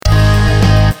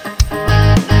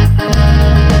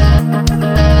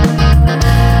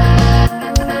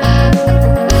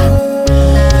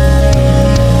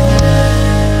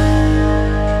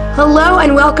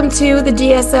welcome to the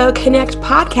DSO Connect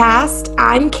podcast.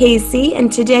 I'm Casey, and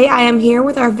today I am here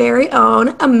with our very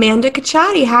own Amanda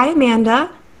Cacciati. Hi, Amanda.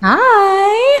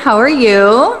 Hi, how are you?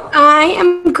 I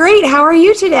am great. How are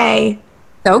you today?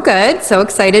 So good. So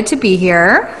excited to be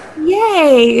here.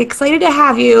 Yay, excited to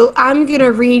have you. I'm going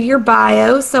to read your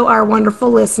bio so our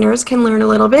wonderful listeners can learn a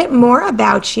little bit more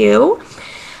about you.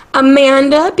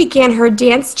 Amanda began her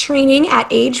dance training at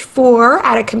age 4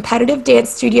 at a competitive dance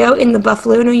studio in the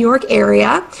Buffalo, New York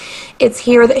area. It's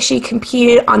here that she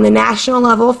competed on the national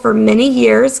level for many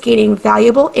years, gaining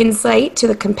valuable insight to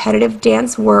the competitive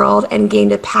dance world and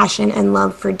gained a passion and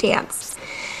love for dance.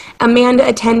 Amanda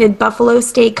attended Buffalo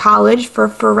State College for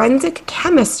forensic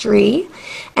chemistry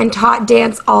and taught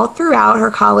dance all throughout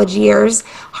her college years,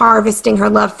 harvesting her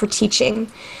love for teaching.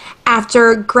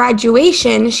 After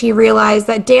graduation, she realized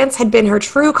that dance had been her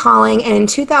true calling, and in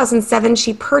 2007,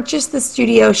 she purchased the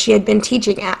studio she had been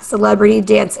teaching at, Celebrity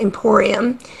Dance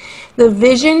Emporium. The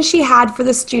vision she had for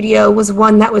the studio was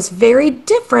one that was very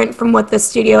different from what the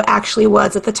studio actually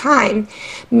was at the time.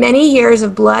 Many years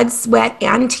of blood, sweat,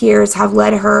 and tears have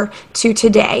led her to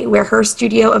today, where her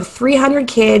studio of 300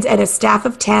 kids and a staff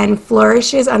of 10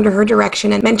 flourishes under her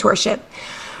direction and mentorship.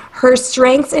 Her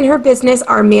strengths in her business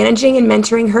are managing and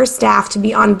mentoring her staff to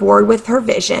be on board with her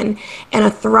vision and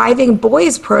a thriving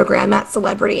boys program at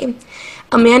Celebrity.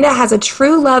 Amanda has a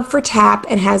true love for tap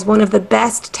and has one of the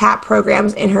best tap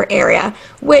programs in her area,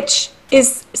 which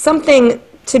is something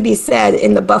to be said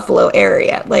in the Buffalo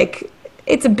area. Like,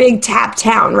 it's a big tap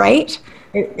town, right?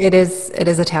 It is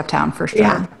a tap town for sure.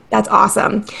 Yeah, that's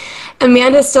awesome.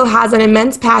 Amanda still has an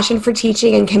immense passion for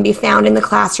teaching and can be found in the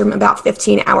classroom about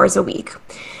 15 hours a week.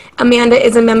 Amanda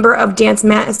is a member of Dance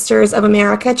Masters of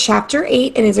America, Chapter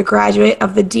 8, and is a graduate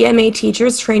of the DMA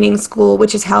Teachers Training School,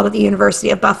 which is held at the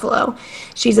University of Buffalo.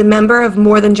 She's a member of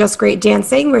More Than Just Great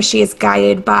Dancing, where she is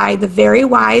guided by the very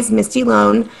wise Misty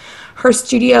Lone. Her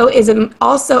studio is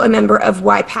also a member of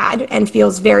YPAD and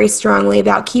feels very strongly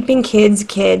about keeping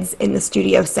kids in the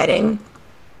studio setting.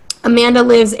 Amanda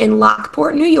lives in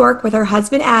Lockport, New York with her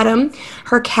husband Adam,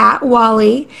 her cat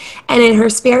Wally, and in her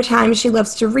spare time she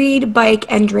loves to read, bike,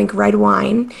 and drink red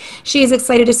wine. She is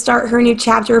excited to start her new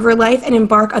chapter of her life and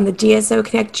embark on the DSO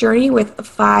Connect journey with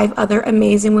 5 other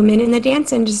amazing women in the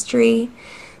dance industry.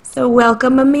 So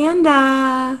welcome,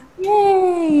 Amanda.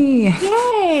 Yay!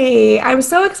 Yay! I'm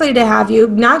so excited to have you,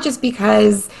 not just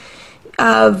because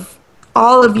of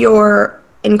all of your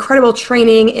incredible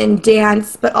training in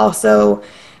dance, but also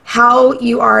how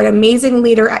you are an amazing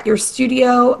leader at your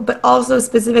studio, but also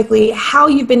specifically how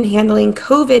you've been handling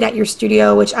COVID at your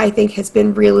studio, which I think has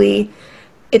been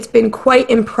it's been quite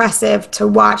impressive to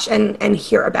watch and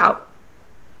hear about.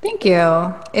 Thank you.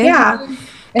 And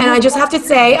I just have to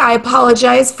say, I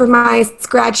apologize for my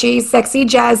scratchy, sexy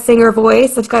jazz singer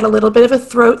voice. I've got a little bit of a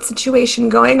throat situation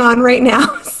going on right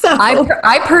now. So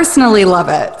I personally love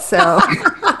it. So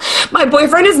my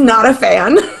boyfriend is not a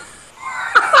fan.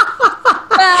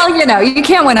 Well, you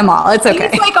can't win them all. It's okay.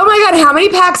 He's like, oh my God, how many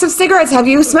packs of cigarettes have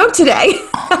you smoked today?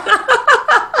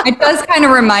 It does kind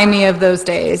of remind me of those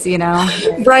days,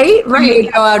 Right. You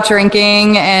would go out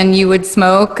drinking and you would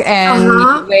smoke and you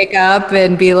would wake up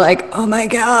and be like, oh my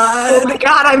God,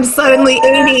 I'm suddenly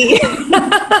 80.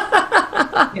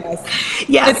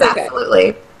 Yes, okay.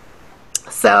 Absolutely.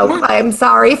 So I'm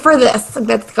sorry for this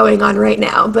that's going on right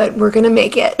now, but we're going to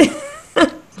make it.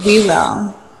 We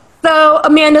will. So,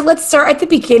 Amanda, let's start at the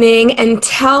beginning and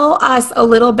tell us a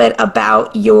little bit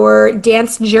about your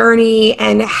dance journey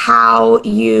and how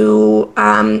you,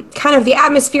 kind of the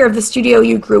atmosphere of the studio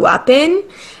you grew up in,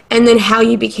 and then how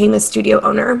you became a studio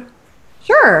owner.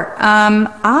 Sure.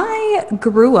 I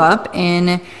grew up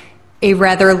in a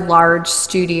rather large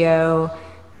studio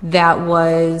that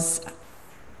was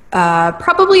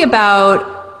probably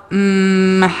about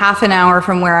half an hour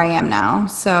from where I am now.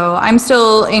 So I'm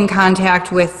still in contact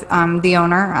with the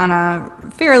owner on a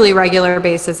fairly regular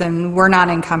basis, and we're not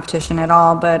in competition at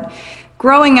all. But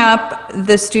growing up,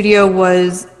 the studio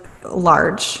was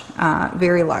large,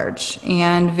 very large,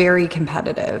 and very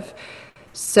competitive.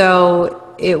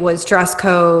 So it was dress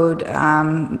code,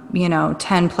 10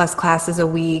 plus classes a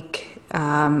week,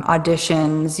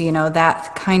 auditions,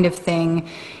 that kind of thing.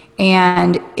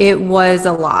 And it was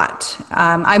a lot.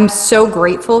 I'm so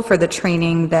grateful for the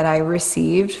training that I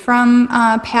received from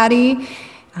Patty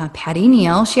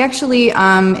Neal. She actually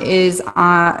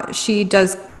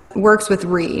works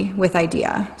with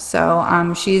IDEA.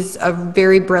 So she's a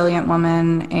very brilliant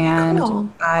woman, and cool.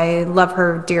 I love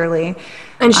her dearly.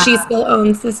 And she still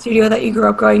owns the studio that you grew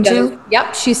up going to?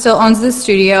 Yep, she still owns the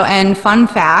studio. And fun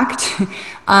fact,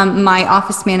 my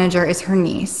office manager is her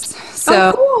niece.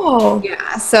 So Oh, cool.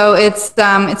 yeah, so it's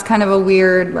kind of a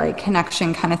weird like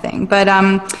connection kind of thing. But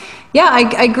yeah,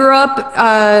 I grew up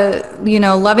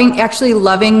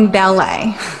loving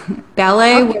ballet.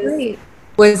 Ballet Oh, great.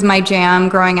 was my jam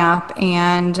growing up,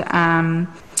 and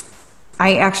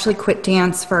I actually quit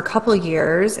dance for a couple of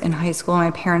years in high school.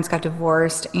 My parents got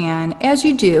divorced, and as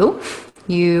you do,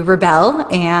 you rebel,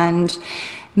 and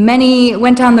many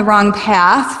went down the wrong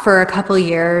path for a couple of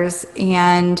years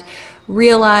and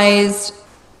realized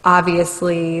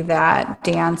obviously that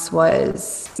dance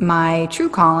was my true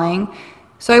calling.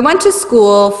 So I went to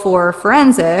school for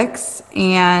forensics,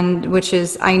 and which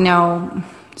is, I know,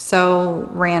 so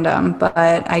random,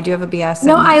 but I do have a BS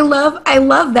No, in I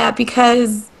love that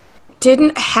because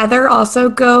didn't Heather also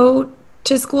go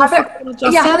to school for criminal yeah,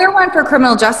 justice? Heather went for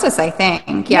criminal justice, I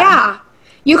think. Yeah. Yeah.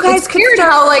 You guys It's could weird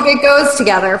start how like it goes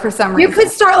together for some you reason.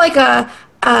 could start like a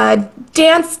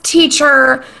dance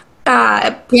teacher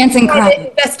Dancing private crime.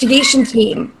 investigation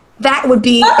team. That would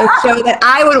be a show that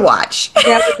I would watch.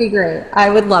 That would be great. I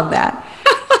would love that.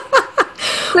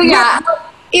 So yeah,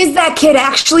 Is that kid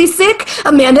actually sick?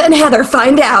 Amanda and Heather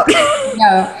find out.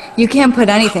 no, you can't put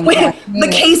anything past me. The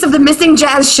case of the missing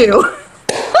jazz shoe.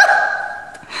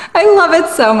 I love it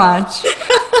so much.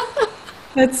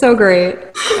 It's so great.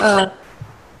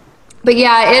 But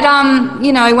yeah,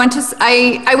 I went to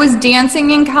I was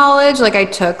dancing in college. Like I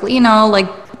took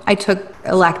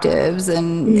electives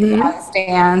and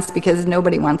dance because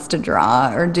nobody wants to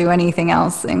draw or do anything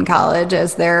else in college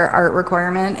as their art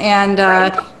requirement. And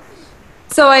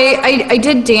so I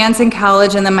did dance in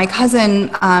college, and then my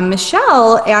cousin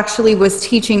Michelle actually was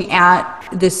teaching at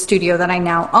this studio that I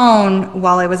now own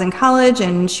while I was in college,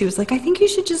 and she was like, I think you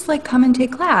should just like come and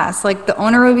take class. Like the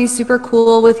owner would be super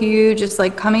cool with you, just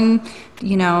like coming,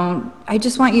 I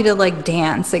just want you to like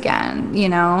dance again.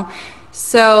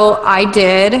 So I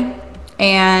did,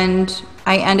 and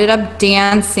I ended up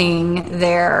dancing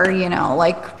there,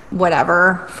 like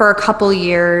whatever, for a couple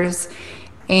years.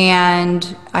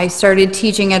 And I started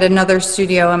teaching at another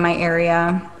studio in my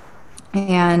area,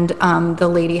 and the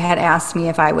lady had asked me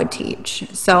if I would teach.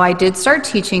 So I did start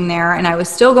teaching there, and I was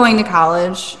still going to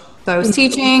college. So I was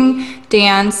teaching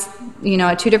dance,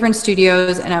 at two different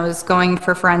studios, and I was going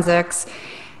for forensics.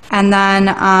 And then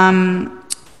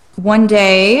one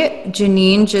day,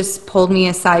 Janine just pulled me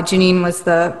aside. Janine was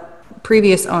the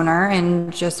previous owner,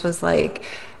 and just was like,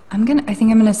 I think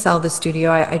I'm gonna sell the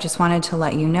studio. I just wanted to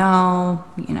let you know,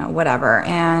 whatever.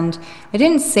 And I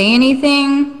didn't say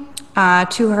anything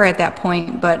to her at that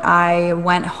point, but I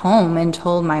went home and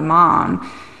told my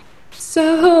mom.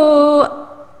 So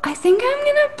I think I'm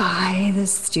gonna buy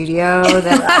this studio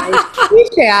that I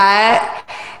teach at.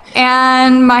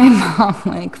 And my mom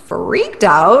like freaked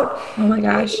out. Oh my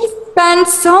gosh. Spent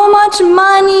so much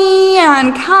money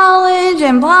on college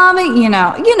and blah blah,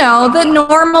 the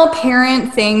normal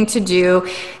parent thing to do.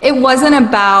 It wasn't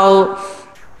about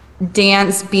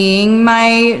dance being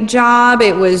my job.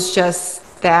 It was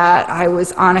just that I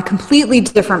was on a completely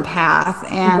different path,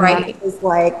 and Right. it was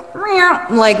like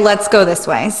let's go this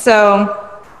way. So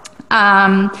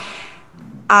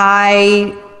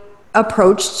I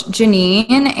approached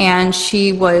Janine, and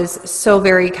she was so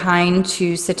very kind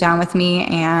to sit down with me,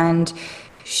 and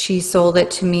she sold it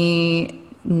to me,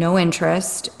 no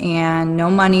interest and no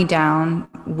money down,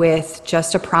 with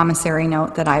just a promissory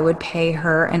note that I would pay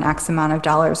her an X amount of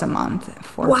dollars a month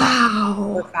for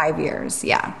Wow. 5 years.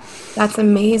 Yeah. That's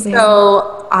amazing.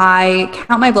 So I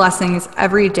count my blessings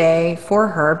every day for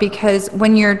her, because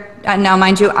when you're now,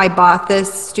 mind you, I bought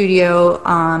this studio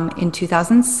in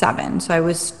 2007, so I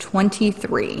was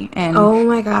 23, and Oh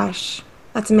my gosh.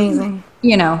 That's amazing.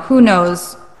 who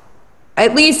knows?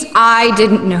 At least I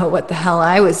didn't know what the hell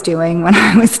I was doing when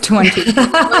I was 20.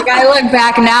 Like I look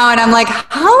back now and I'm like,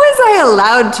 how was I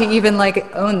allowed to even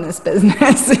like own this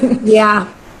business? Yeah.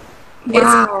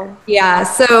 Wow. Yeah.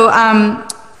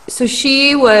 So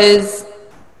she was,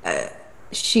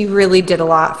 she really did a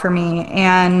lot for me,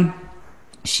 and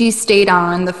she stayed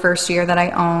on the first year that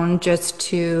I owned just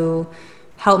to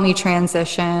help me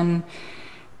transition.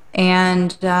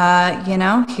 And,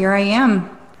 here I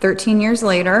am 13 years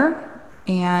later.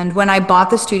 And when I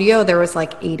bought the studio, there was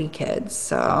like 80 kids.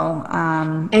 So,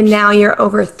 And now you're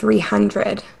over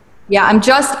 300. yeah,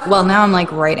 now I'm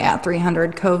like right at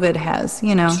 300. COVID has,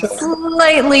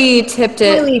 slightly tipped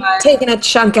it. Really taking a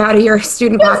chunk out of your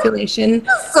student population.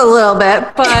 Just a little bit,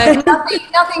 but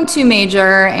nothing too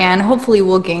major, and hopefully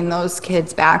we'll gain those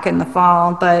kids back in the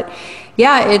fall. But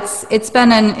yeah, it's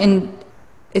been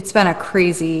a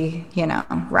crazy,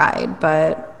 ride,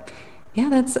 but yeah,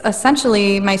 that's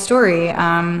essentially my story.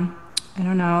 I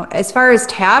don't know. As far as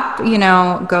tap,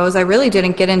 goes, I really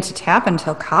didn't get into tap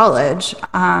until college.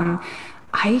 I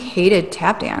hated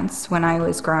tap dance when I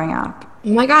was growing up. Oh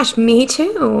my gosh, me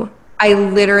too. I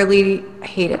literally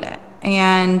hated it.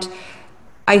 And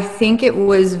I think it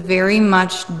was very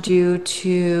much due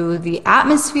to the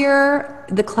atmosphere.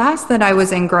 The class that I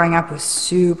was in growing up was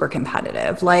super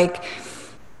competitive. Like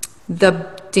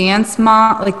the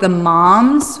the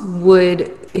moms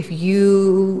would, if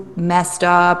you messed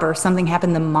up or something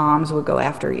happened, the moms would go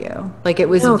after you. Like it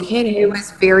was, No kidding. it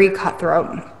was very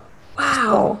cutthroat.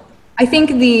 Wow. I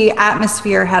think the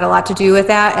atmosphere had a lot to do with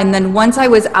that. And then once I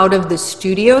was out of the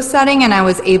studio setting and I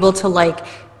was able to like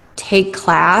take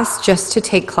class, just to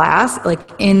take class, like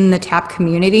in the tap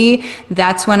community,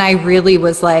 that's when I really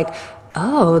was like,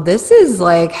 oh, this is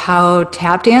like how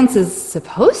tap dance is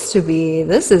supposed to be.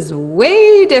 This is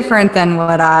way different than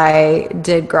what I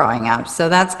did growing up. So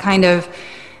that's kind of,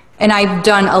 and I've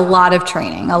done a lot of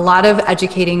training, a lot of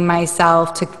educating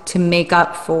myself to make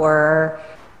up for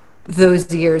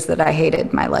those years that I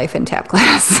hated my life in tap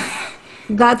class.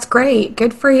 That's great.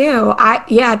 Good for you.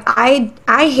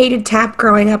 I hated tap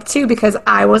growing up too because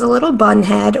I was a little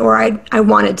bunhead, or I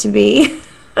wanted to be.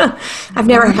 I've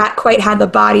never quite had the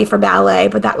body for ballet,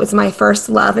 but that was my first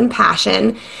love and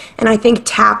passion. And I think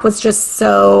tap was just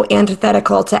so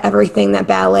antithetical to everything that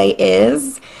ballet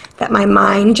is that my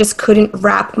mind just couldn't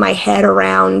wrap my head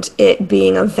around it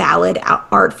being a valid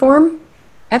art form.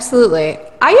 Absolutely.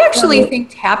 I actually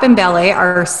think tap and ballet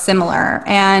are similar.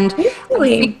 And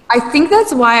Really? I think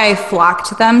that's why I flocked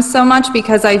to them so much,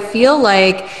 because I feel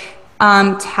like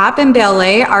tap and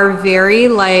ballet are very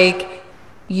like,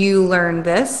 you learn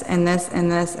this and this and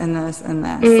this and this and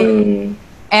this.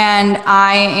 And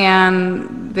I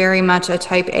am very much a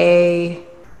type A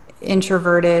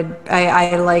introverted.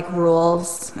 I like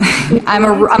rules. I'm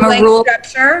a rule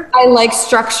Structure. I like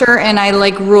structure and I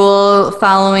like rule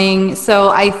following. So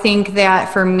I think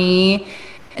that for me,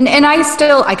 and I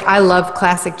still, I love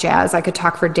classic jazz. I could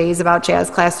talk for days about jazz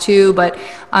class too, but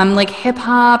like hip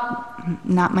hop,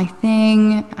 not my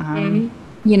thing.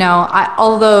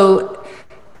 Although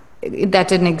that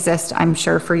didn't exist, I'm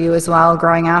sure for you as well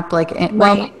growing up. Like,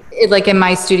 like in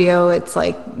my studio, it's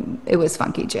like, it was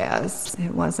funky jazz.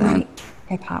 It wasn't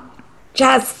hip hop.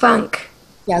 Jazz funk.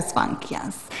 Jazz funk,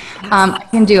 yes. I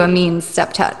can do a mean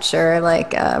step touch or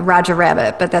like Roger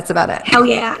Rabbit, but that's about it. Hell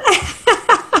yeah.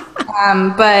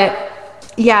 But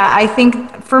yeah, I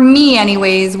think for me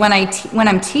anyways, when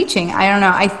I'm teaching, I don't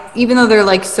know, even though they're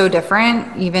like so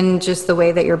different, even just the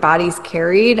way that your body's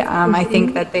carried, I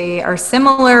think that they are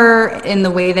similar in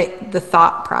the way that the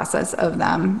thought process of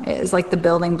them is, like the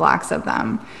building blocks of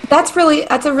them. That's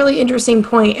a really interesting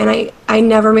point, and I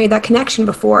never made that connection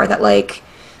before, that like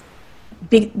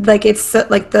it's so,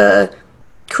 like the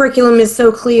curriculum is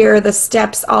so clear, the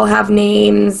steps all have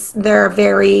names, they're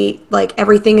very like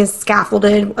everything is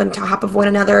scaffolded on top of one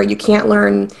another. You can't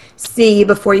learn C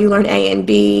before you learn A and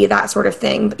B, that sort of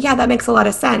thing. But yeah, that makes a lot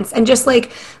of sense. And just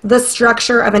like the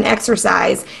structure of an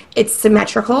exercise, it's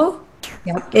symmetrical.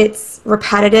 Yep. It's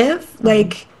repetitive.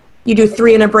 Like you do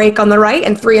 3 in a break on the right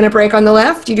and 3 in a break on the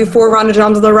left. You do 4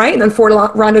 rondejambs on the right and then 4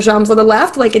 rondejambs on the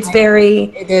left. Like it's very...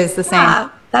 It is the same. Yeah,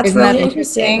 that's Isn't really that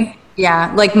interesting.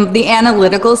 Yeah, like the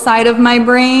analytical side of my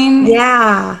brain.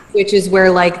 Yeah. Which is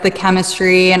where like the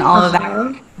chemistry and all of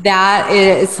that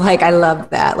is like, I love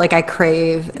that. Like I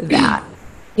crave that.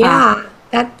 Yeah.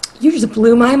 You just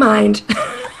blew my mind.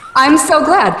 I'm so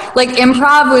glad. Like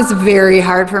improv was very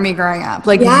hard for me growing up.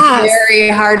 Like very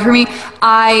hard for me.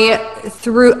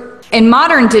 And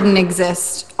modern didn't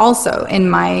exist also in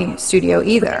my studio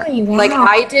either. Really? Wow. Like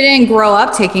I didn't grow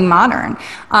up taking modern.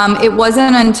 It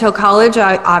wasn't until college,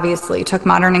 I obviously took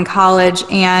modern in college,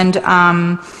 and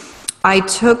I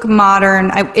took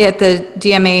modern at the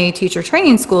DMA teacher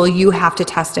training school. You have to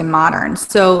test in modern.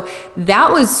 So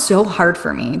that was so hard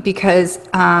for me because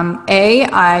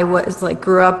I was like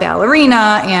grew up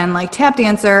ballerina and like tap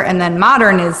dancer, and then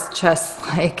modern is just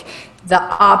like the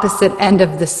opposite end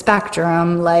of the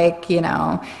spectrum. Like,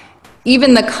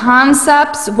 even the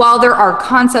concepts, while there are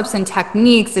concepts and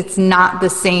techniques, it's not the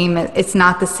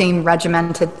same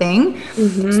regimented thing.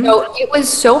 So it was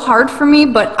so hard for me,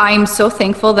 but I'm so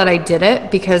thankful that I did it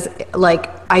because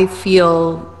like I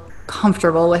feel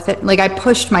comfortable with it. Like I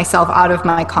pushed myself out of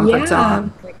my comfort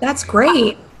zone. That's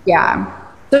great. Yeah.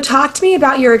 So talk to me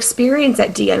about your experience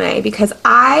at DMA, because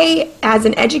I, as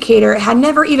an educator, had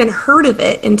never even heard of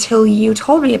it until you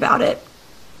told me about it.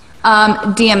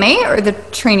 DMA or the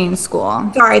training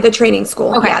school? Sorry, the training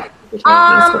school. Okay. Yeah, the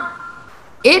training school.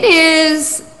 It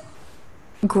is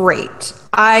great.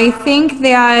 I think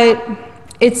that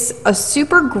it's a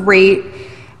super great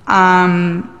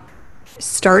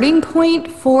starting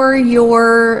point for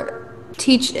your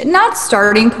not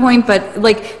starting point, but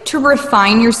like to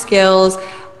refine your skills.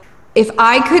 If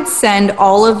I could send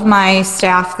all of my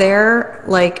staff there,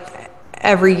 like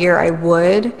every year I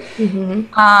would.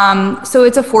 So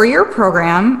it's a 4-year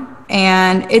program,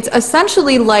 and it's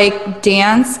essentially like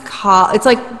it's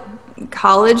like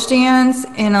college dance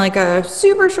in like a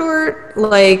super short,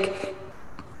 like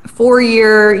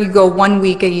 4-year, you go 1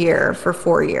 week a year for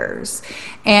 4 years.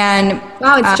 And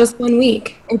wow, it's just 1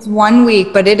 week. It's 1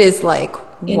 week, but it is like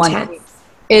Intense. 1 week.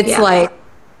 It's like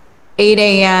 8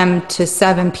 a.m. to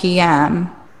 7 p.m.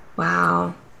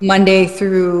 Wow. Monday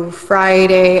through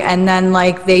Friday, and then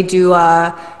like they do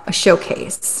a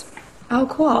showcase. Oh,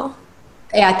 cool.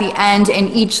 At the end, and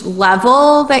each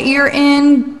level that you're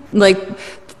in, like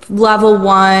level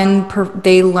 1,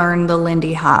 they learn the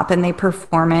Lindy Hop and they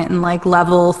perform it, and like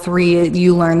level 3,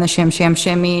 you learn the Shim Sham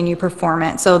Shimmy and you perform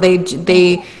it. So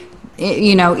they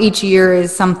you know, each year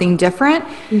is something different.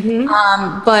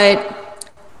 But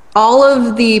all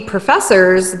of the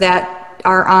professors that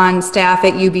are on staff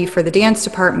at UB for the dance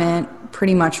department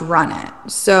pretty much run it.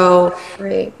 So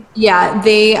great. Yeah,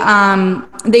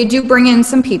 they do bring in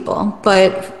some people,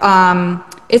 but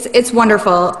it's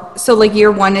wonderful. So like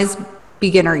year 1 is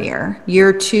beginner year.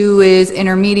 Year 2 is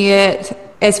intermediate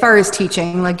as far as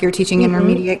teaching, like you're teaching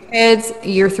intermediate kids.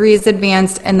 Year 3 is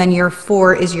advanced, and then year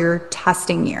 4 is your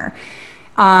testing year.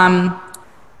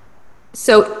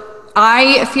 So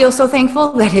I feel so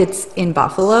thankful that it's in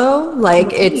Buffalo. Like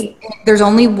there's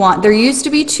only one. There used to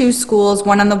be 2 schools,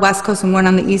 one on the West Coast and one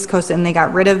on the East Coast, and they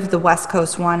got rid of the West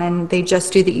Coast one, and they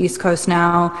just do the East Coast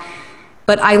now.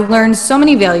 But I learned so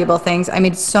many valuable things. I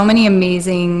made so many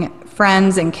amazing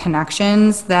friends and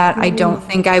connections that I don't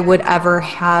think I would ever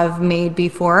have made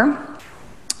before.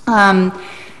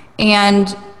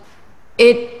 And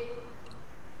it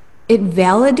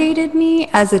validated me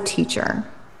as a teacher.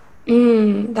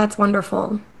 That's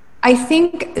wonderful. I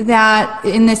think that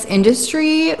in this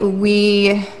industry,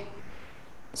 we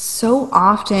crave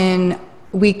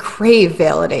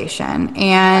validation,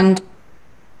 and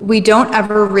we don't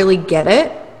ever really get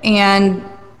it. And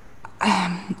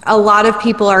a lot of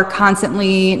people are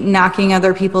constantly knocking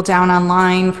other people down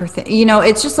online for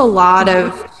it's just a lot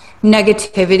of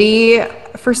negativity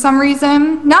for some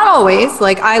reason. Not always.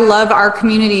 Like, I love our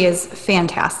community is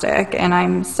fantastic, and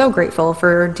I'm so grateful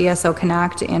for DSO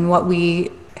Connect and what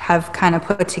we have kind of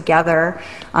put together,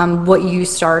 what you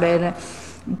started.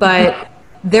 But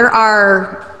there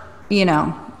are,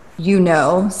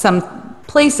 some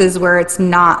places where it's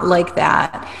not like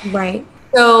that. Right.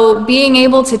 So being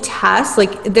able to test,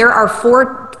 like there are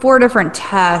four different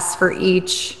tests for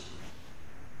each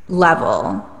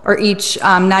level, or each,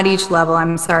 not each level,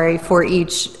 I'm sorry, for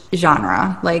each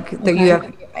genre. Like that you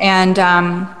have, and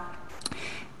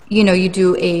you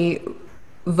do a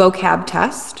vocab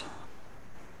test,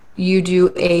 you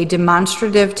do a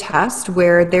demonstrative test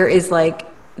where there is like,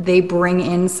 they bring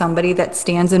in somebody that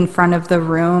stands in front of the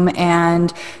room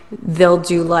and they'll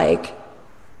do like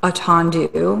a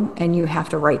tendu, and you have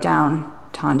to write down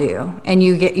tendu, and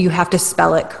you have to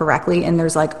spell it correctly, and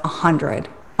there's like 100.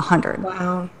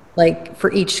 Wow. Like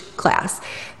for each class.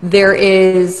 There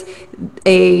is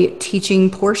a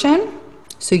teaching portion,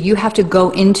 so you have to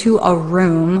go into a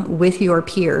room with your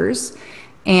peers,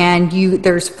 and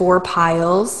there's 4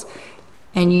 piles,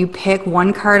 and you pick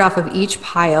one card off of each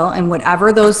pile, and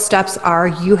whatever those steps are,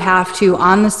 you have to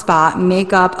on the spot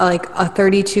make up like a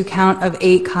 32 count of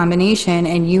 8 combination,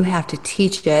 and you have to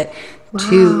teach it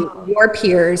to your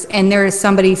peers, and there is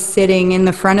somebody sitting in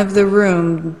the front of the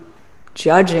room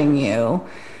judging you.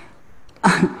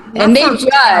 And they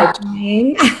judge.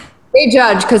 They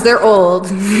judge because they're old.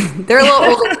 They're a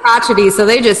little old and crotchety, so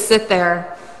they just sit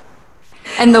there.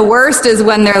 And the worst is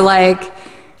when they're like,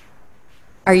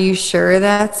 "Are you sure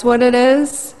that's what it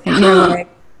is?" And you're like,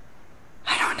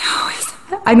 "I don't know."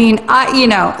 I mean,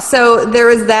 so there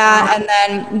was that, and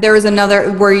then there was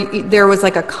another where there was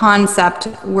like a concept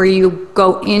where you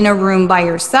go in a room by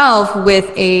yourself with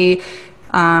a,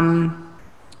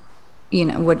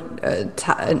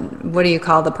 what do you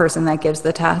call the person that gives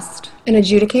the test? An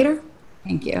adjudicator?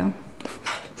 Thank you.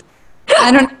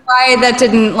 I don't know why that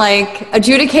didn't, like,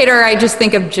 adjudicator, I just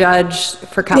think of judge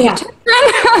for competition.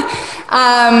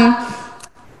 Yeah.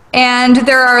 And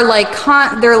there are like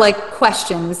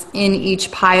questions in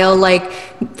each pile. Like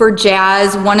for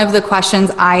jazz, one of the questions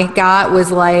I got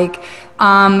was like,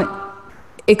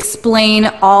 explain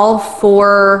all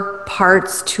 4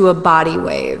 parts to a body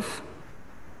wave.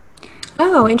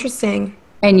 Oh, interesting.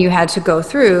 And you had to go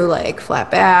through like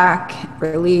flat back,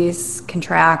 release,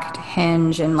 contract,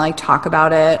 hinge, and like talk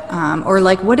about it. Or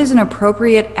like, what is an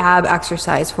appropriate ab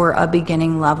exercise for a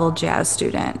beginning level jazz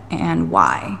student and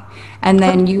why? And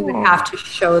then you would have to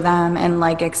show them and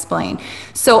like explain.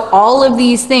 So all of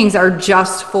these things are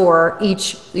just for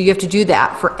each, you have to do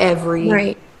that for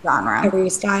every genre.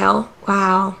 Every style.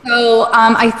 Wow. So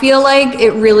I feel like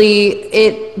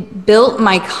it built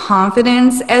my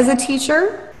confidence as a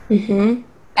teacher. Mm-hmm.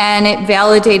 And it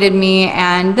validated me,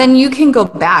 and then you can go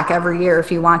back every year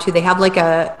if you want to. They have like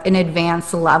an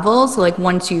advanced level, so like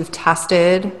once you've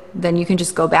tested, then you can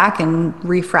just go back and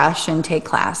refresh and take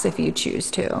class if you choose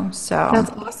to. So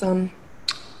that's awesome.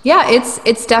 Yeah,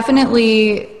 it's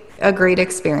definitely a great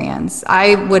experience.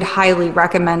 I would highly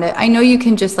recommend it. I know you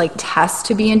can just like test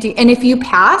to be in and if you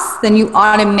pass, then you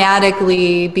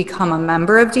automatically become a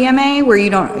member of DMA, where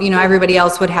you don't, everybody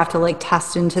else would have to like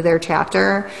test into their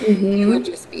chapter. Mm-hmm. You would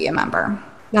just be a member.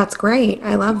 That's great.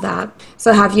 I love that.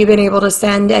 So have you been able to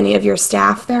send any of your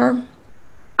staff there?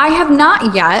 I have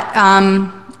not yet.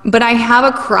 But I have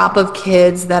a crop of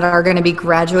kids that are going to be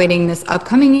graduating this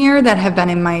upcoming year that have been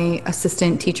in my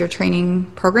assistant teacher training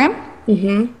program.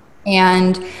 Mm-hmm.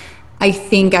 And I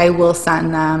think I will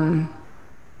send them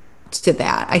to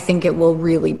that. I think it will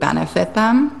really benefit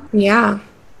them. Yeah.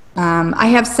 I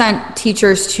have sent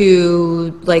teachers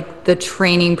to like the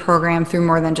training program through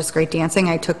More Than Just Great Dancing.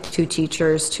 I took 2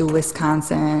 teachers to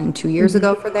Wisconsin 2 years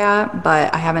ago for that,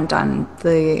 but I haven't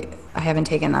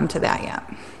taken them to that yet.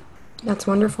 That's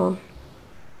wonderful.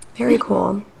 Very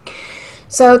cool.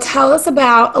 So tell us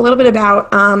a little bit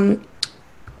about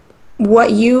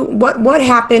what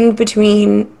happened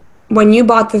between when you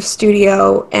bought the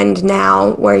studio and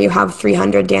now, where you have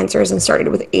 300 dancers and started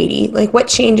with 80. Like, what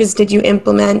changes did you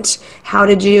implement?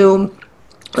 What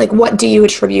do you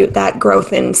attribute that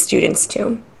growth in students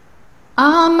to?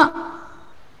 I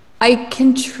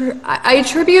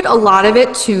attribute a lot of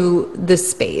it to the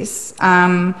space.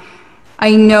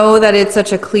 I know that it's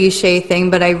such a cliche thing,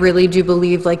 but I really do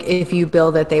believe like if you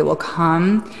build it, they will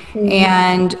come. Mm-hmm.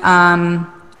 And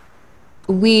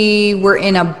we were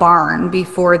in a barn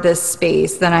before this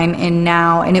space that I'm in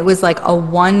now, and it was like a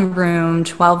 1-room,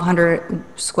 1,200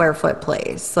 square foot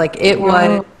place. Like it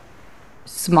was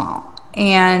small,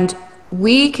 and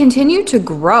we continued to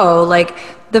grow. Like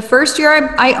the first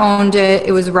year I owned it,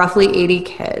 it was roughly 80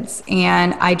 kids,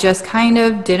 and I just kind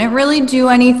of didn't really do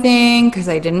anything because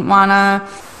I didn't want to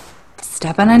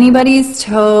step on anybody's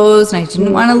toes, and I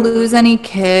didn't want to lose any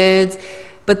kids.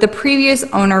 But the previous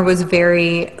owner was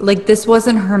this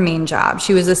wasn't her main job.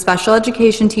 She was a special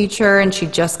education teacher, and she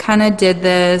just kind of did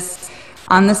this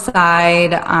on the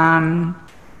side.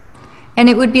 And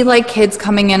it would be like kids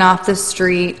coming in off the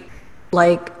street,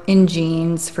 like in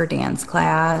jeans for dance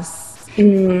class.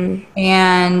 Mm.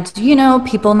 And,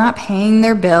 people not paying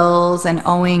their bills and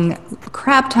owing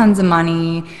crap tons of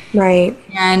money. Right.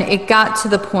 And it got to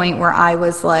the point where I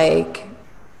was like,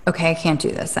 okay, I can't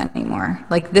do this anymore.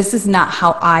 Like, this is not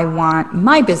how I want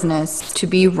my business to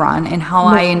be run and how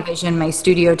I envision my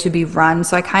studio to be run.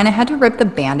 So I kind of had to rip the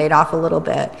Band-Aid off a little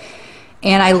bit.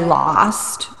 And I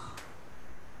lost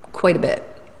quite a bit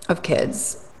of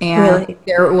kids. And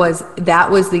that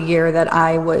was the year that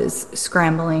I was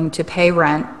scrambling to pay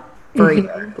rent for a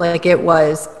year. Like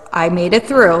I made it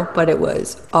through, but it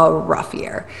was a rough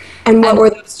year. And what were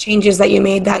those changes that you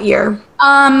made that year?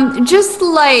 Just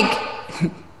like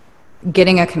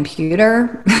getting a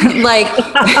computer, like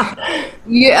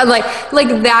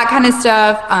that kind of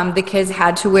stuff. The kids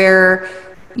had to wear,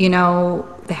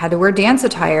 they had to wear dance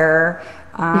attire.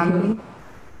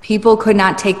 People could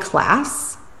not take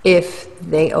class if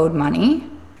they owed money.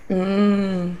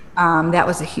 That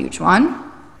was a huge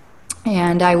one.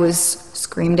 And I was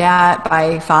screamed at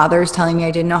by fathers telling me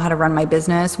I didn't know how to run my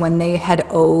business when they had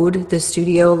owed the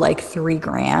studio like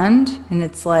 $3,000. And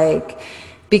it's like,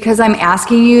 because I'm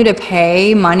asking you to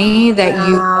pay money that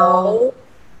you owe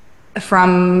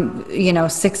from,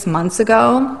 6 months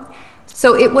ago.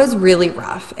 So it was really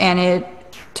rough, and it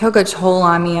took a toll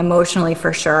on me emotionally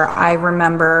for sure. I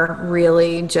remember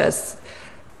really just,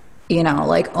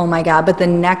 like, oh my God. But the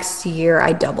next year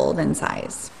I doubled in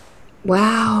size.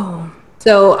 Wow.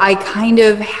 So I kind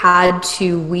of had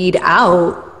to weed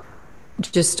out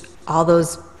just all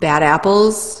those bad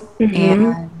apples,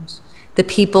 and the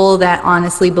people that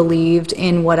honestly believed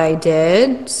in what I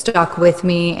did stuck with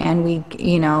me, and we,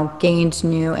 gained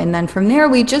new. And then from there,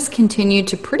 we just continued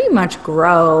to pretty much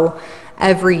grow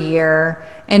every year.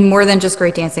 And More Than Just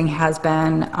Great Dancing has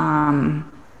been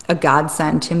a a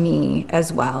godsend to me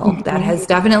as well. That has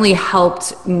definitely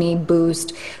helped me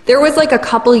boost. There was like a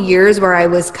couple years where I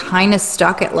was kind of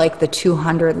stuck at like the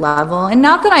 200 level. And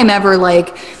not that I'm ever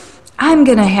like, I'm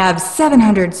going to have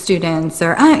 700 students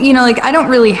or, like I don't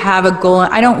really have a goal.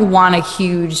 I don't want a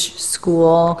huge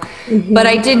school, but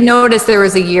I did notice there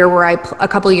was a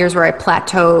couple of years where I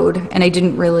plateaued and I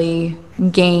didn't really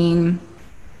gain.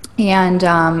 And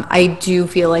I do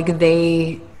feel like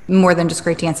they, more than just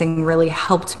great dancing, really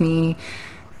helped me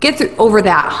get over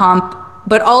that hump,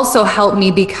 but also helped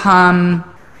me become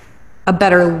a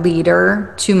better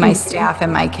leader to my staff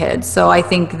and my kids. So I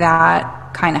think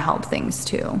that kind of helped things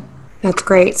too. That's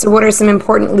great. So what are some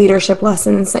important leadership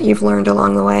lessons that you've learned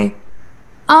along the way?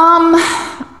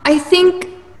 I think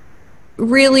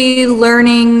really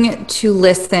learning to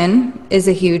listen is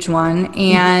a huge one,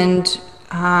 and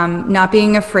not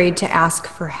being afraid to ask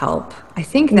for help. I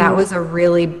think that was a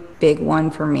really big one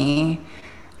for me.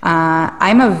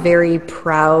 I'm a very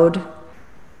proud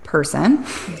person.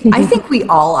 I think we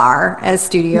all are as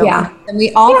studio owners, and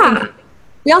we all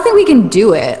think we can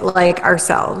do it like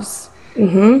ourselves.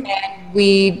 And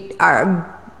we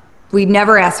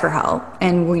never ask for help,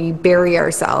 and we bury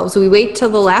ourselves. We wait till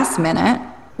the last minute.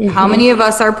 How many of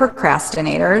us are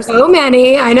procrastinators? So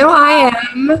many. I know I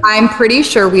am. I'm pretty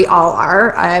sure we all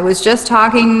are. I was just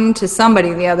talking to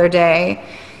somebody the other day,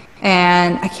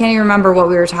 and I can't even remember what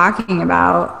we were talking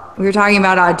about. We were talking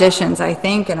about auditions, I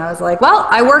think, and I was like, well,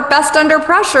 I work best under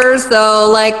pressure, so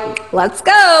like, let's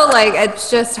go. Like, it's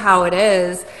just how it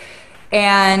is.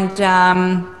 And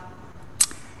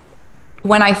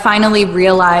when I finally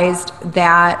realized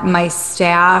that my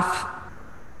staff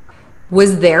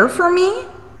was there for me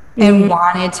and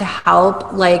wanted to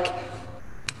help, like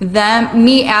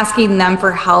me asking them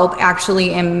for help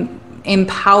actually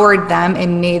empowered them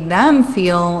and made them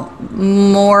feel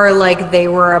more like they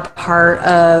were a part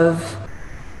of,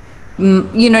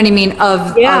 you know what I mean,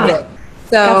 of it.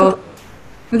 So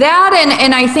that,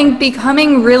 and I think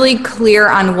becoming really clear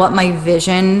on what my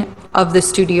vision of the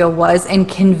studio was and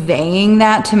conveying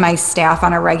that to my staff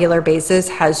on a regular basis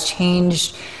has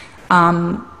changed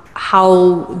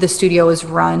how the studio is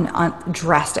run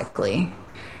drastically.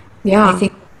 I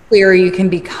think the clearer you can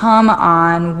become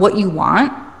on what you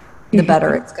want, the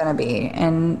better it's going to be.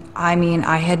 And I mean,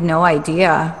 I had no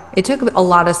idea. It took a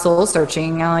lot of soul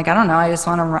searching. I'm like, I don't know. I just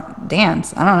want to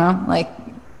dance. I don't know. Like,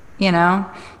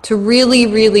 to really,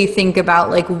 really think about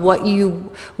like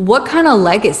what kind of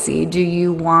legacy do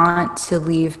you want to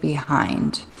leave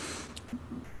behind?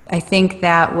 I think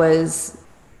that was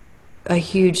a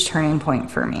huge turning point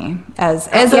for me I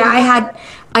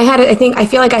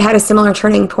feel like I had a similar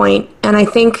turning point, and I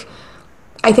think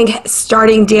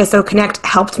starting DSO Connect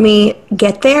helped me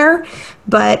get there,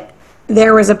 but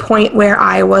there was a point where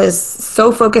I was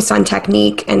so focused on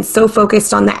technique and so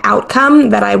focused on the outcome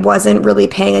that I wasn't really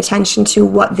paying attention to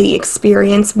what the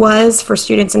experience was for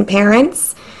students and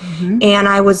parents. And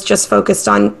I was just focused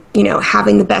on,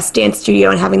 having the best dance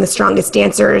studio and having the strongest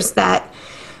dancers, that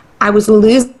I was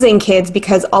losing kids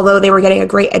because although they were getting a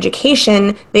great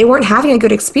education, they weren't having a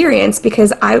good experience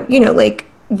because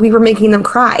we were making them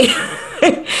cry.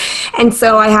 And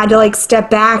so I had to like step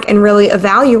back and really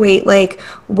evaluate, like,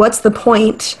 what's the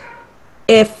point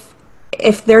if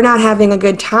they're not having a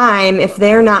good time, if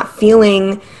they're not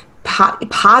feeling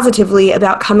positively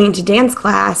about coming to dance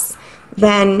class,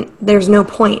 then there's no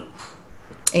point.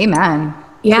 Amen.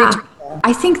 Yeah.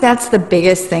 I think that's the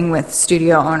biggest thing with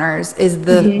studio owners is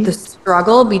the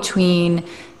struggle between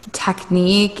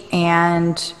technique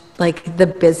and like the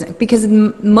business, because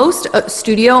most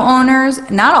studio owners,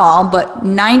 not all, but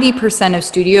 90% of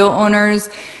studio owners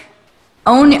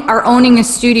are owning a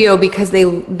studio because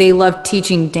they love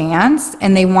teaching dance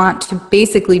and they want to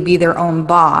basically be their own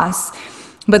boss,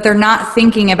 but they're not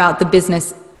thinking about the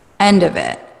business end of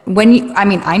it.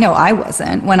 I know I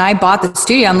wasn't. When I bought the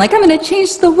studio, I'm like, I'm going to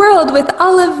change the world with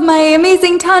all of my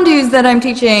amazing tendus that I'm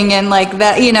teaching and like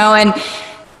that,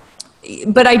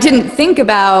 but I didn't think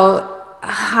about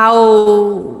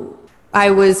how I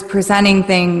was presenting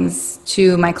things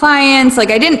to my clients.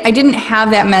 Like I didn't have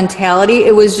that mentality.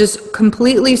 It was just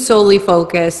completely solely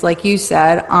focused, like you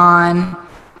said, on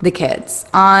the kids,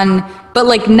 but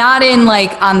like not in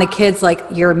like on the kids, like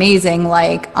you're amazing,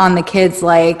 like on the kids,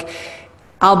 like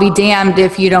I'll be damned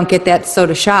if you don't get that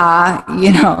soda shah,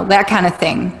 that kind of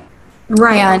thing.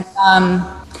 Right. And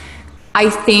I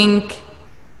think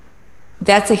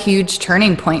that's a huge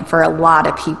turning point for a lot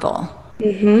of people.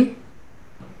 Yeah.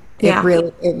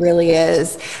 It really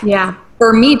is. Yeah.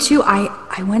 For me too,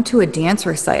 I went to a dance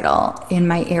recital in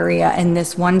my area, and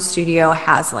this one studio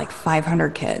has like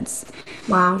 500 kids.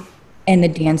 Wow. And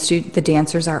the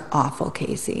dancers are awful,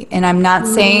 Casey. And I'm not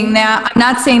saying that,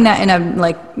 in a,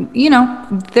 like,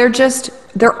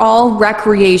 they're all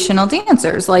recreational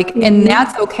dancers. Like, and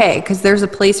that's okay, because there's a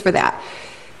place for that.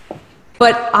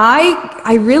 But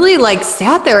I really like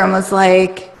sat there and was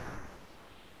like,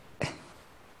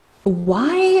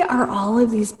 why are all of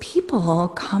these people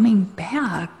coming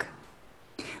back?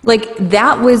 Like,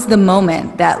 that was the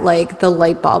moment that, like, the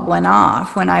light bulb went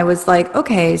off, when I was like,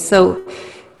 okay, so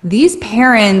these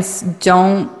parents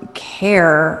don't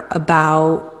care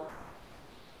about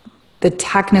the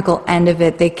technical end of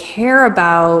it. They care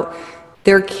about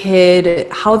their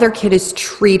kid, how their kid is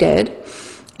treated,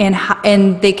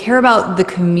 and they care about the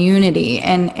community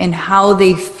and how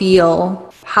they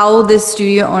feel, how this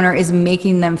studio owner is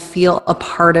making them feel a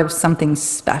part of something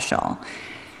special.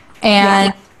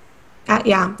 And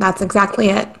yeah, that's exactly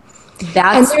it.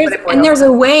 That's there's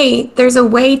a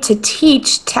way to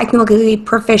teach technically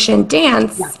proficient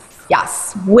dance.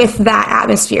 Yes. With that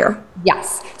atmosphere.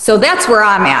 Yes. So that's where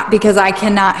I'm at, because I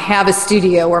cannot have a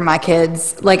studio where my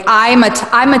kids, like, I'm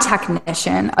a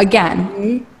technician,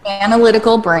 again,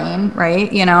 analytical brain,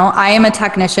 right? I am a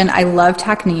technician. I love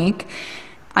technique.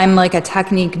 I'm like a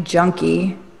technique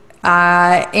junkie.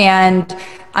 And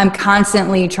I'm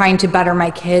constantly trying to better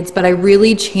my kids, but I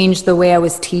really changed the way I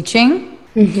was teaching.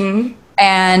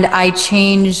 And I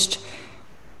changed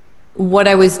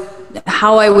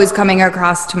how I was coming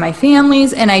across to my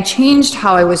families, and I changed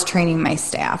how I was training my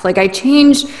staff. Like, I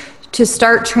changed to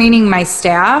start training my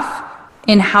staff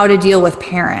in how to deal with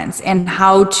parents and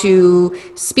how to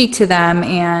speak to them,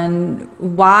 and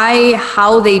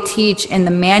how they teach and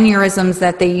the mannerisms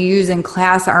that they use in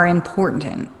class are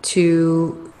important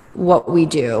to what we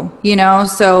do,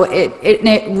 so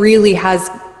it really has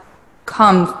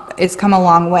it's come a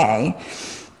long way,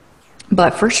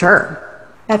 but for sure.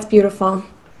 That's beautiful.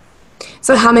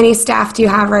 So how many staff do you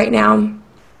have right now?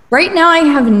 Right now I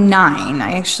have 9.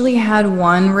 I actually had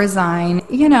one resign.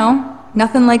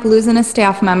 Nothing like losing a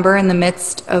staff member in the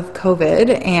midst of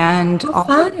COVID and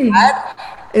all of that.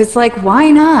 It's like, why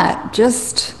not?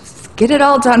 Just get it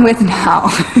all done with now.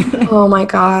 Oh my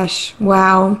gosh.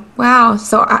 Wow.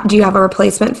 So do you have a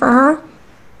replacement for her?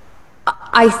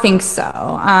 I think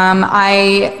so.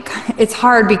 It's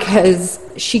hard because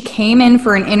she came in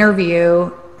for an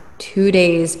interview 2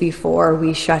 days before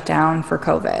we shut down for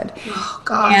COVID. Oh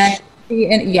gosh.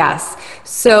 And yes.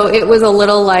 So it was a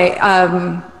little like,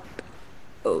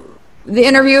 the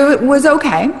interview was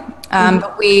okay.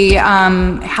 But we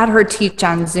had her teach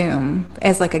on Zoom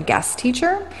as like a guest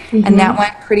teacher, and that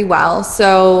went pretty well.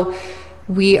 So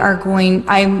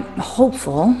I'm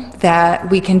hopeful that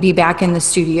we can be back in the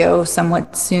studio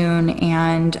somewhat soon,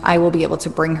 and I will be able to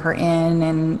bring her in,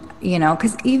 and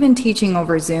because even teaching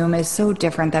over Zoom is so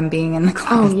different than being in the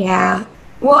class. Oh yeah.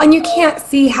 Well, and you can't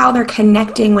see how they're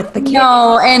connecting with the kids.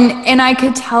 No, and I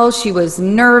could tell she was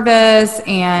nervous,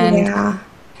 and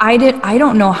I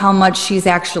don't know how much she's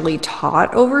actually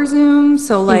taught over Zoom.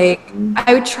 So like,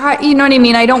 I would try, you know what I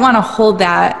mean? I don't want to hold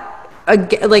that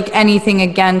like anything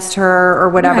against her or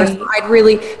whatever.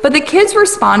 Right. So but the kids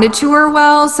responded to her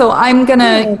well. So I'm going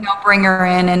to bring her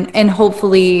in, and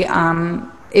hopefully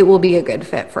it will be a good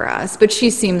fit for us. But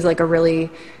she seems like a really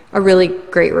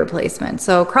great replacement.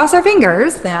 So cross our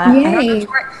fingers that,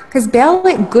 because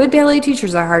good ballet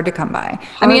teachers are hard to come by.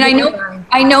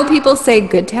 I know people say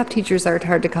good tap teachers are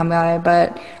hard to come by,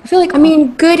 but I feel like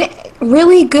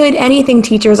really good anything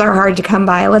teachers are hard to come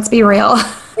by. Let's be real.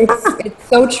 It's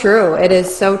so true. It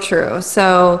is so true.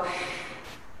 So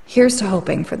here's to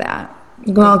hoping for that.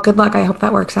 Well, good luck. I hope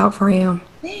that works out for you.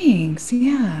 Thanks.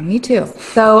 Yeah, me too.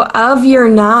 So of your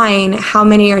 9, how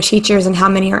many are teachers and how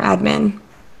many are admin?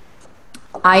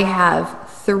 I have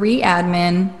 3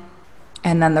 admin,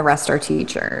 and then the rest are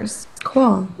teachers.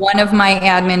 Cool. One of my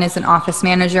admin is an office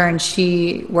manager, and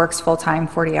she works full-time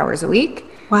 40 hours a week.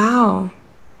 Wow.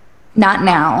 Not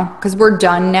now, because we're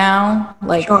done now.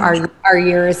 Like, sure. Our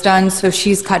year is done, so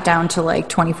she's cut down to like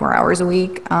 24 hours a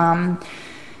week.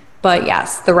 But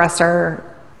yes, the rest are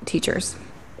teachers.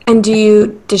 And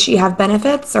does she have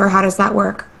benefits, or how does that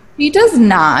work? She does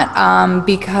not,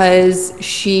 because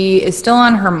she is still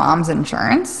on her mom's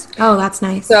insurance. Oh, that's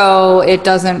nice. So it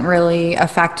doesn't really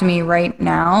affect me right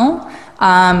now.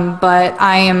 But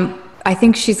I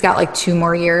think she's got like 2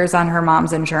 more years on her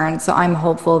mom's insurance. So I'm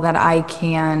hopeful that I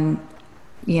can,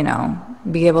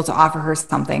 be able to offer her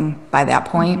something by that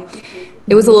point.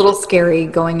 It was a little scary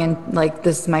going in, like,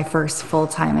 this is my first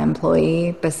full-time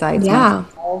employee besides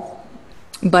myself.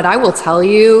 But I will tell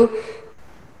you,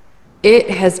 it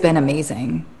has been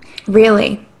amazing.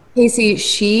 Really? Casey,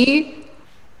 she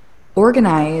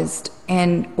organized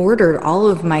and ordered all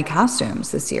of my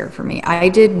costumes this year for me. I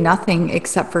did nothing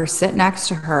except for sit next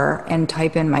to her and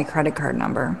type in my credit card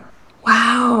number.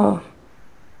 Wow.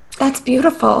 That's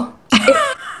beautiful.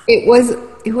 It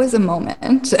was a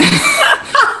moment.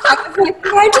 I was like,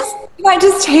 can I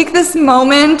just take this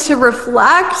moment to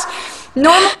reflect?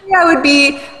 Normally I would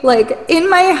be like in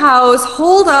my house,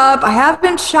 hold up, I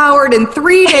haven't showered in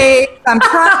 3 days. I'm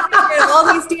trying to get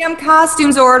all these damn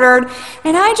costumes ordered.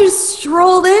 And I just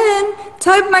strolled in,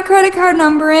 typed my credit card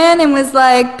number in, and was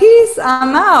like, peace,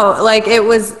 I'm out. Like it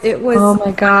was. Oh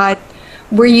my God.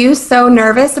 Were you so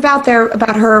nervous about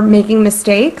her making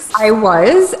mistakes? I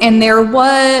was, and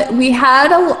we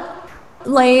had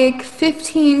like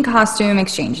 15 costume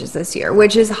exchanges this year,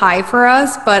 which is high for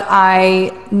us, but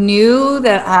I knew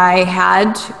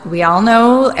that we all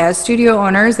know as studio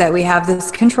owners that we have this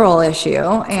control issue,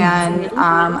 and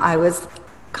I was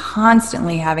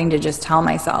constantly having to just tell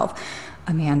myself,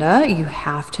 Amanda, you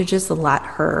have to just let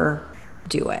her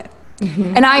do it.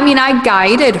 And I mean, I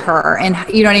guided her, and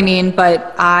you know what I mean,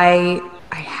 but I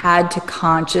had to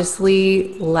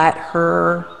consciously let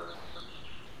her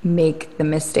make the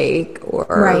mistake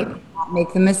or not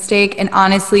make the mistake. And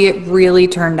honestly, it really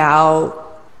turned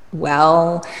out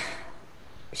well.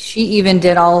 She even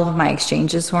did all of my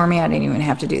exchanges for me. I didn't even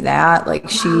have to do that.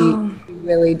 Like she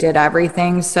really did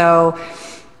everything. So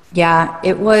yeah,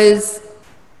 it was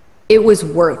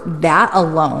worth that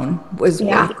alone was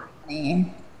worth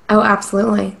me. Oh,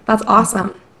 absolutely. That's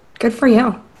awesome. Good for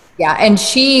you. Yeah, and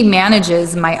she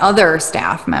manages my other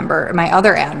staff member, my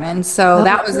other admin. So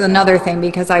that was another thing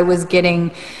because I was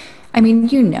getting, I mean,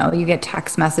 you get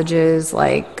text messages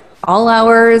like all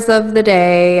hours of the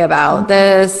day about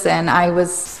this. And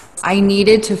I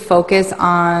needed to focus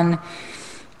on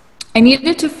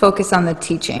the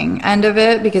teaching end of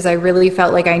it because I really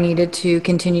felt like I needed to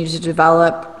continue to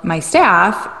develop my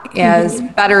staff as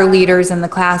better leaders in the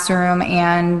classroom,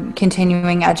 and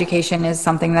continuing education is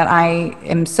something that I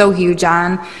am so huge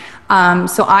on.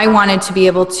 So I wanted to be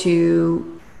able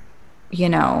to,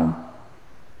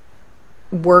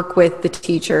 work with the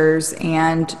teachers,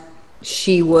 and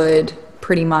she would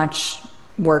pretty much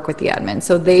work with the admin.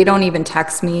 So they don't even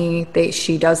text me.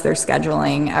 She does their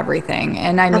scheduling, everything.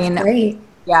 And That's great.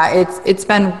 Yeah, it's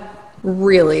been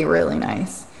really, really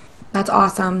nice. That's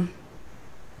awesome.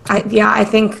 I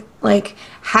think like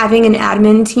having an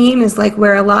admin team is like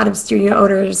where a lot of studio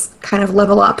owners kind of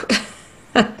level up.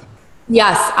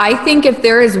 Yes, I think if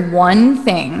there is one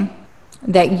thing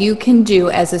that you can do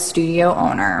as a studio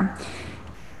owner,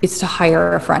 it's to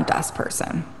hire a front desk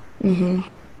person.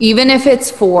 Even if it's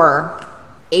for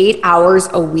 8 hours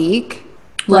a week,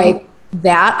 like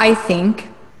that, I think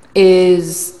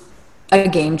is a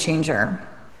game changer.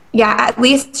 Yeah, at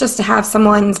least just to have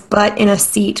someone's butt in a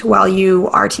seat while you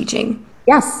are teaching.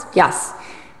 Yes,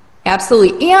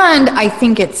 absolutely. And I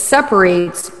think it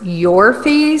separates your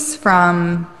face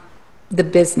from the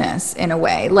business in a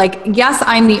way. Like, yes,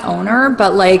 I'm the owner,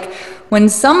 but like when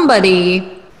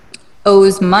somebody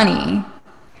owes money,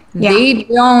 they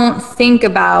don't think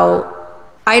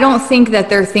I don't think that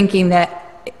they're thinking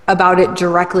about it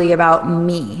directly about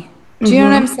me. Do you know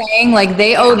what I'm saying? Like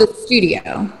they owe the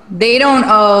studio. They don't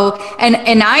owe,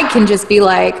 and I can just be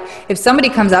like, if somebody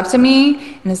comes up to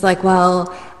me and is like,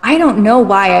 well, I don't know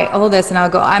why I owe this, and I'll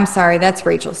go, I'm sorry, that's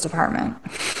Rachel's department.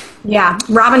 Yeah,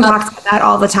 Robin talks about that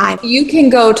all the time. You can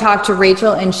go talk to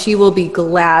Rachel and she will be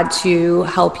glad to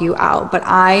help you out, but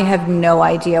I have no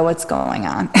idea what's going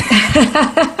on.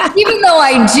 Even though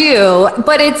I do,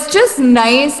 but it's just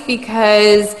nice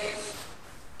because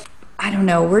I don't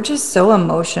know, we're just so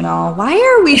emotional. Why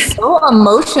are we so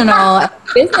emotional as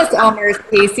business owners,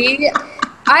 Casey?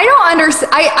 I don't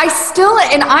understand. I still,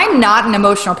 and I'm not an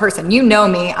emotional person. You know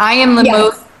me. I am the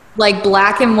most like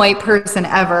black and white person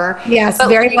ever. Yes, but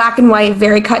very black and white,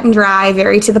 very cut and dry,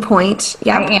 very to the point.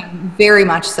 Yeah, I am very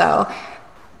much so.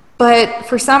 But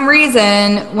for some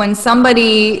reason, when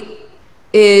somebody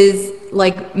is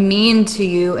like mean to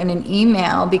you in an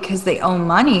email because they owe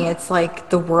money, it's like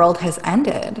the world has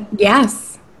ended.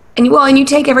 Yes. And you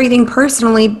take everything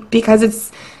personally because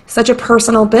it's such a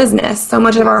personal business. So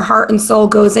much of our heart and soul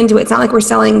goes into it. It's not like we're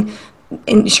selling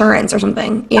insurance or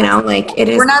something, like it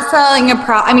is. We're not selling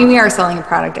we are selling a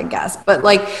product, I guess, but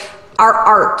like our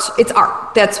art, it's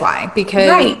art. That's why, because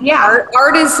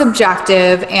art is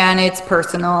subjective and it's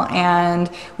personal, and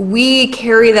we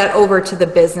carry that over to the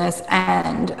business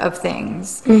end of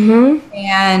things.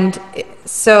 And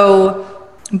so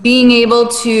being able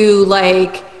to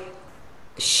like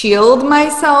shield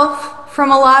myself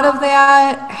from a lot of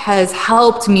that has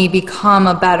helped me become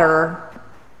a better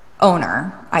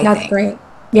owner, I think. That's great.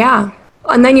 Yeah.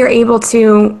 And then you're able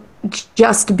to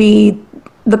just be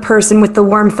the person with the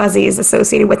warm fuzzies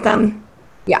associated with them.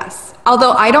 Yes.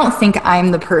 Although I don't think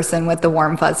I'm the person with the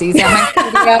warm fuzzies at my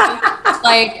studio.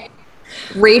 Like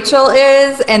Rachel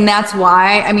is, and that's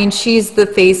why. I mean, she's the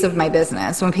face of my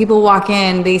business. When people walk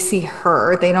in, they see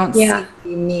her. They don't see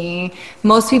me.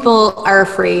 Most people are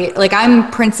afraid. Like, I'm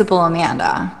Principal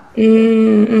Amanda.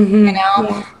 Mm-hmm. You know?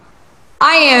 Yeah.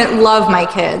 I love my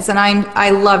kids, and I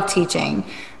love teaching.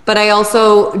 But I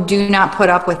also do not put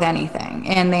up with anything.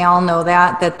 And they all know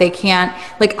that they can't,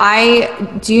 like,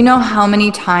 do you know how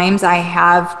many times I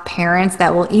have parents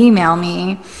that will email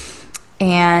me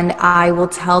and I will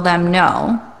tell them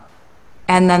no,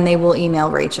 and then they will email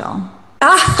Rachel.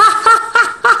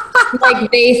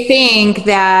 Like, they think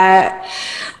that.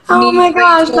 Oh my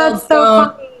gosh, that's so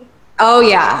funny. Oh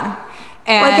yeah.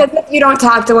 And like, as if you don't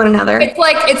talk to one another. It's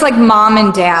like mom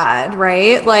and dad,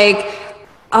 right? Like,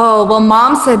 oh, well,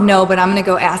 mom said no, but I'm going to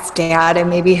go ask dad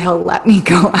and maybe he'll let me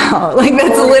go out. Like,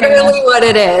 that's literally what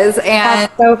it is. And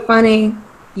that's so funny.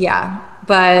 Yeah.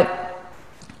 But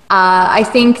I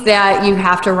think that you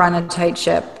have to run a tight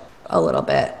ship a little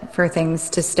bit for things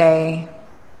to stay.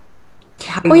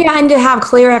 Well, yeah, and to have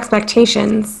clear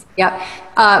expectations. Yep.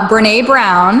 Brene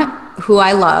Brown, who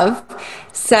I love,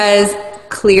 says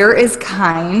clear is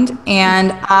kind.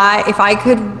 And if I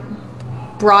could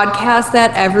broadcast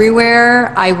that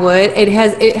everywhere, I would. It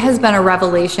has been a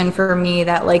revelation for me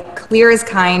that, like, clear is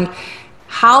kind.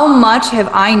 How much have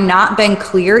I not been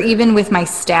clear, even with my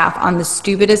staff, on the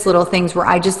stupidest little things where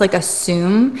I just like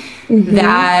assume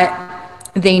that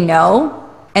they know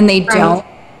and they don't,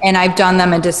 and I've done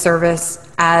them a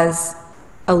disservice as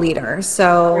a leader.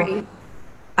 So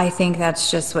I think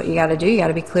that's just what you got to do. You got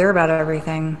to be clear about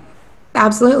everything.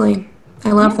 Absolutely.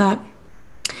 I love that.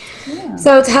 Yeah.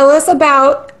 So tell us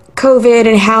about COVID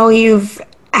and how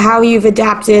you've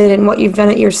adapted and what you've done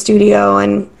at your studio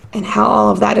and how all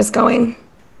of that is going.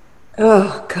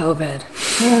 Oh, COVID.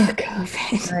 Oh,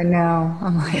 COVID. I know.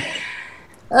 I'm like,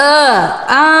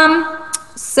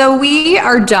 so we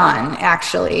are done,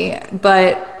 actually.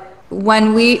 But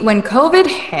when COVID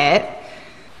hit,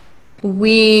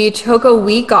 we took a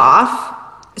week off.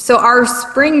 So our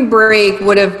spring break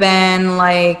would have been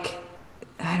like,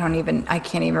 I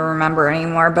can't even remember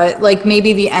anymore, but like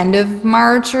maybe the end of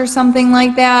March or something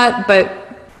like that. But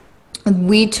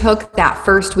we took that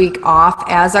first week off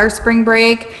as our spring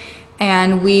break,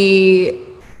 and we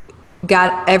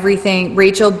got everything.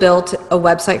 Rachel built a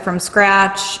website from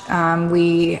scratch.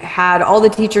 We had all the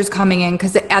teachers coming in,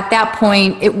 because at that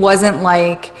point it wasn't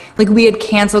like we had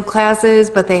canceled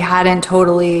classes, but they hadn't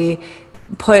totally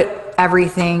put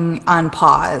everything on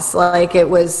pause. Like, it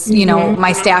was, you know,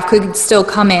 my staff could still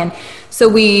come in. So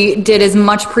we did as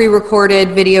much pre-recorded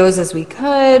videos as we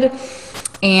could,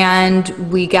 and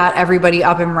we got everybody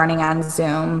up and running on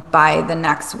Zoom by the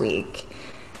next week.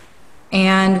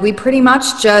 And we pretty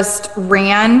much just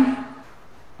ran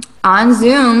on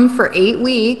Zoom for 8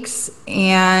 weeks,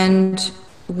 and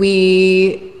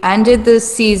we ended the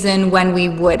season when we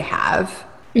would have.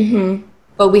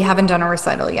 But we haven't done a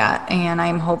recital yet, and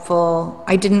I'm hopeful.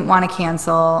 I didn't want to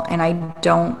cancel, and I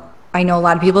know a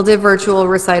lot of people did virtual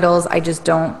recitals. I just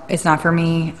don't. It's not for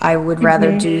me. I would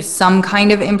rather do some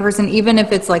kind of in-person, even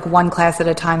if it's like one class at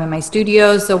a time in my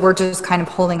studio. So we're just kind of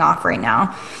holding off right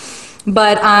now.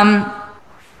 But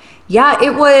yeah,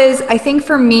 it was, I think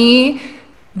for me,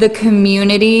 the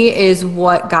community is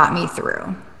what got me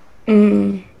through.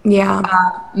 Yeah.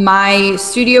 My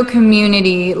studio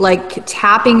community, like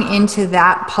tapping into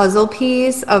that puzzle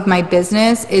piece of my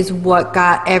business, is what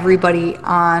got everybody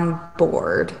on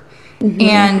board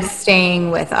and staying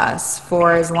with us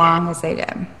for as long as they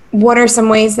did. What are some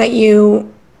ways that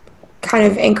you kind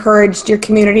of encouraged your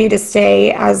community to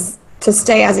stay as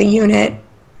a unit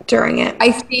during it?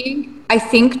 I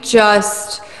think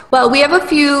just, well, I have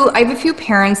a few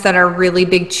parents that are really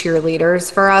big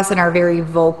cheerleaders for us and are very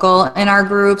vocal in our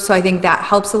group. So I think that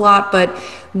helps a lot, but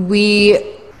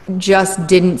we just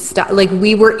didn't stop. Like,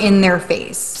 we were in their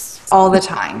face all the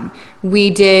time.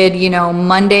 We did,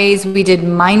 Mondays, we did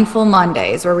Mindful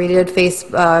Mondays, where we did face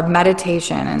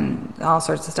meditation and all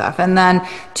sorts of stuff. And then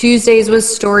Tuesdays was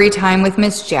story time with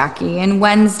Miss Jackie. And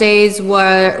Wednesdays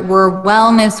were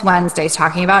Wellness Wednesdays,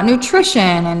 talking about nutrition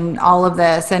and all of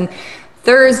this. And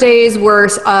Thursdays were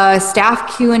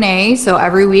staff Q&A. So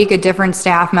every week a different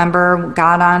staff member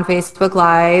got on Facebook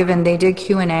Live and they did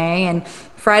Q&A. And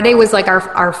Friday was like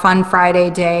our fun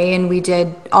Friday day. And we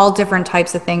did all different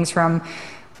types of things, from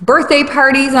birthday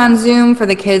parties on Zoom for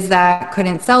the kids that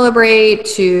couldn't celebrate,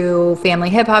 to family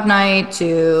hip hop night,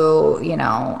 to,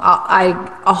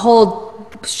 a whole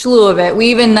slew of it. We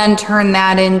even then turned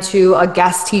that into a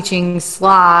guest teaching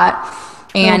slot.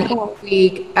 And each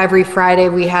week, every Friday,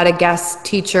 we had a guest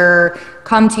teacher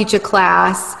come teach a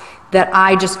class that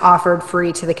I just offered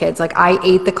free to the kids. Like, I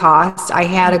ate the cost. I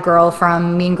had a girl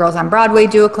from Mean Girls on Broadway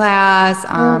do a class.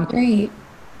 Great.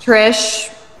 Trish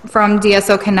from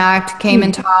DSO Connect came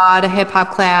and taught a hip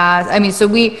hop class. I mean, so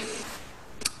we,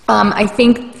 I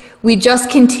think we just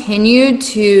continued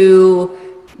to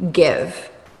give.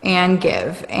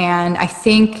 And I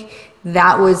think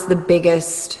that was the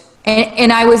biggest.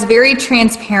 And I was very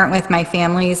transparent with my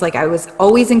families. Like, I was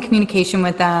always in communication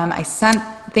with them. I sent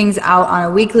things out on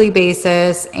a weekly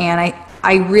basis. And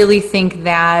I really think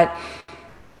that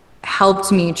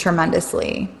helped me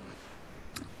tremendously.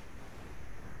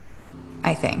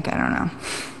 I don't know.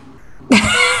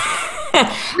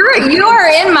 You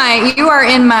are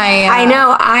in my I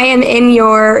know. I am in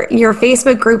your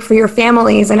Facebook group for your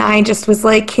families, and I just was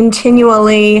like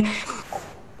continually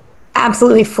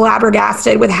absolutely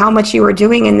flabbergasted with how much you were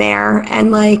doing in there.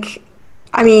 And like,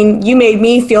 I mean, you made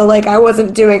me feel like I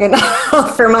wasn't doing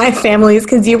enough for my families,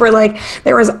 because you were like,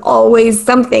 there was always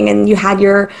something, and you had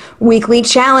your weekly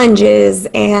challenges.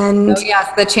 And oh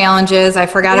yes, the challenges. I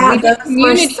forgot about the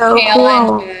community challenges.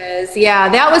 Cool. Yeah,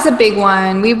 that was a big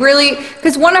one. We really,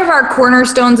 because one of our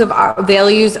cornerstones of our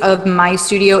values of my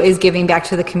studio is giving back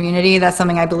to the community. That's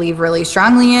something I believe really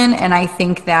strongly in, and I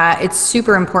think that it's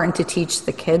super important to teach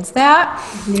the kids that.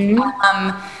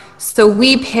 Mm-hmm. So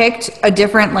we picked a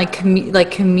different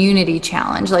community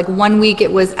challenge. Like, one week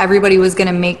it was everybody was going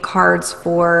to make cards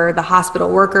for the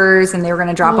hospital workers, and they were going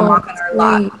to drop them off in our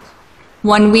lot.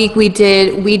 One week we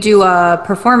do a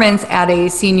performance at a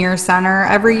senior center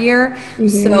every year. Mm-hmm.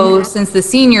 So since the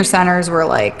senior centers were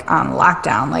like on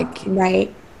lockdown, like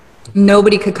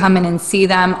nobody could come in and see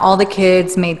them, all the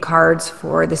kids made cards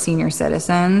for the senior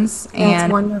citizens.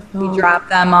 That's wonderful. We dropped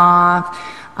them off.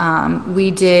 We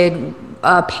did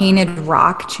a painted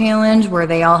rock challenge where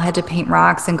they all had to paint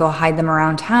rocks and go hide them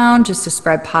around town just to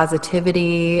spread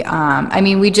positivity. I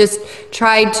mean, we just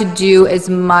tried to do as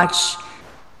much,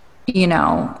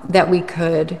 that we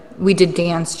could. We did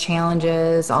dance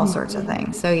challenges, all sorts of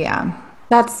things. So yeah.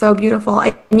 That's so beautiful.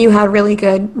 And you had really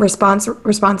good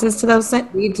responses to those things?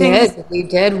 We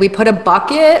did. We put a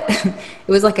bucket. It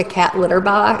was like a cat litter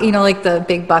box, like the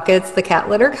big buckets the cat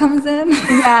litter comes in.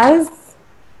 Yes.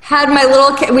 Had my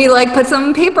little, we put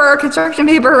some construction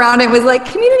paper around it. It was like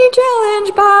community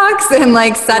challenge box,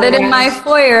 and set it in my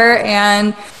foyer.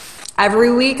 And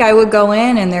every week I would go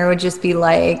in, and there would just be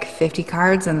 50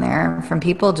 cards in there from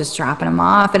people just dropping them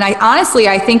off. And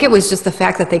I think it was just the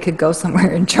fact that they could go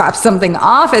somewhere and drop something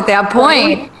off at that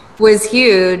point was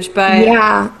huge. But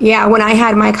yeah, when I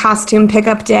had my costume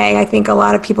pickup day, I think a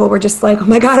lot of people were just like, oh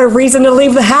my God, a reason to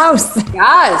leave the house.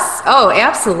 Yes. Oh,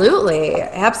 absolutely.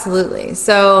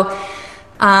 So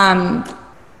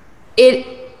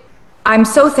I'm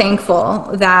so thankful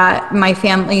that my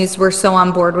families were so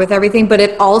on board with everything, but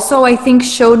it also, I think,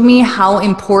 showed me how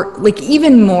important,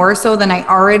 even more so than I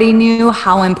already knew,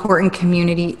 how important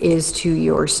community is to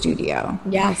your studio.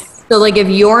 Yes. So if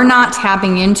you're not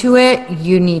tapping into it,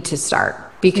 you need to start,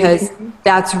 because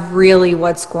that's really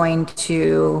what's going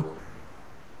to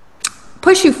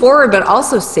push you forward, but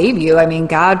also save you. I mean,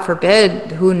 God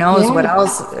forbid, who knows what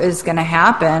else is going to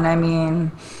happen. I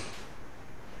mean,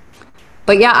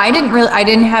 but yeah, I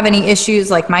didn't have any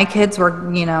issues. My kids were,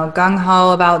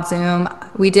 gung-ho about Zoom.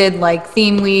 We did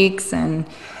theme weeks, and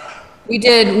we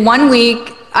did 1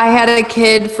 week. I had a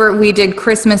kid we did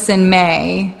Christmas in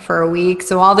May for a week.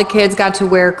 So all the kids got to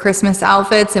wear Christmas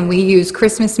outfits, and we used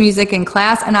Christmas music in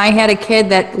class. And I had a kid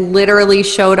that literally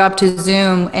showed up to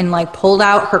Zoom and pulled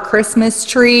out her Christmas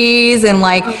trees and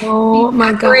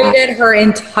decorated her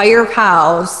entire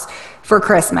house for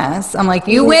Christmas. I'm like,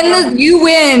 you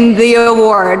win the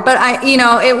award. But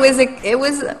it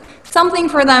was something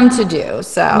for them to do.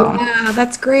 So yeah,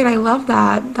 that's great. I love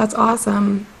that. That's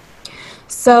awesome.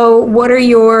 So what are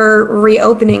your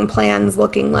reopening plans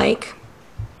looking like?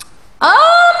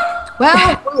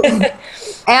 Well,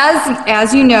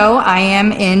 as you know, I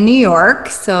am in New York,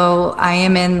 so I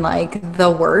am in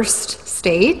the worst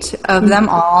state of them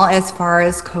all as far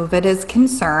as COVID is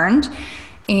concerned.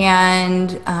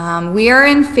 And we are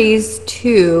in phase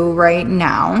 2 right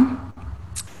now.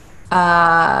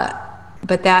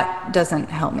 But that doesn't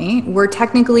help me. We're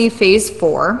technically phase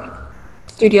 4.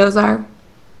 Studios are?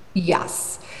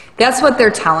 Yes. That's what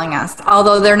they're telling us,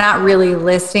 although they're not really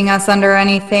listing us under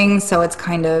anything, so it's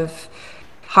kind of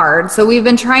hard. So we've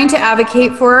been trying to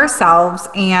advocate for ourselves,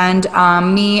 and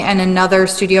me and another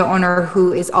studio owner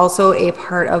who is also a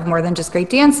part of More Than Just Great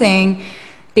Dancing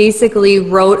basically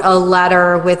wrote a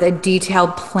letter with a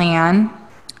detailed plan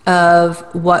of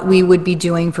what we would be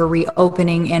doing for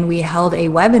reopening, and we held a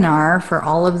webinar for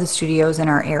all of the studios in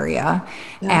our area.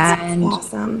 That's and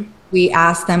awesome. we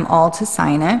asked them all to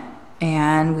sign it,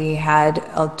 and we had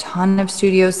a ton of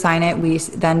studios sign it. We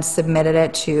then submitted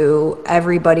it to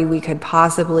everybody we could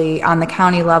possibly, on the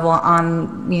county level,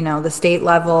 on the state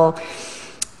level.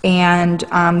 And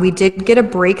we did get a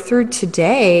breakthrough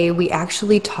today. We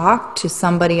actually talked to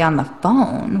somebody on the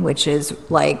phone, which is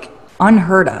like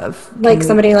unheard of. Like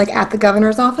somebody like at the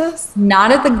governor's office?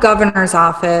 Not at the governor's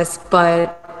office,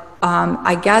 but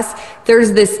I guess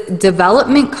there's this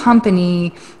development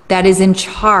company that is in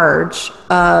charge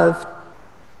of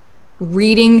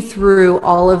reading through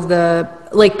all of the,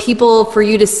 like, people for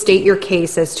you to state your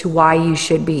case as to why you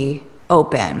should be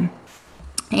open.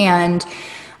 And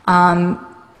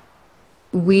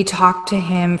we talked to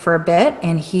him for a bit,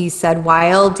 and he said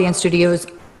while dance studios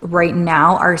right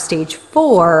now are stage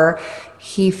 4,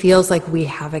 he feels like we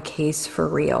have a case for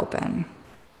reopen.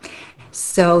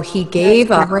 So he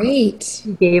gave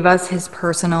us his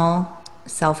personal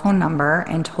cell phone number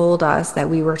and told us that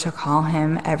we were to call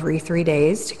him every 3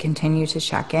 days to continue to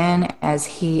check in as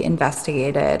he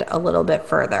investigated a little bit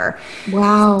further.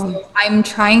 Wow. So I'm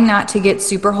trying not to get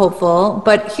super hopeful,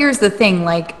 but here's the thing,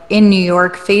 like in New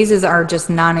York, phases are just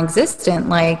non-existent.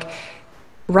 Like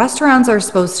restaurants are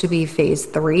supposed to be phase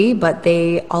 3, but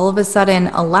they all of a sudden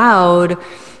allowed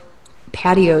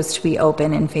patios to be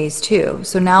open in phase 2.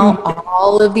 So now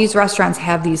all of these restaurants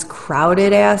have these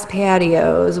crowded ass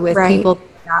patios with people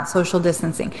not social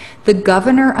distancing. The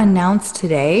governor announced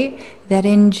today that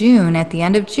in June, at the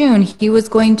end of June, he was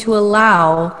going to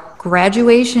allow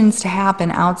graduations to happen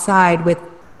outside with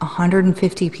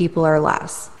 150 people or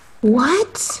less.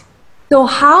 What? So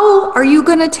how are you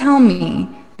going to tell me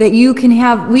that you can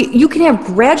have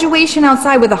graduation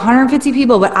outside with 150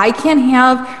 people, but I can't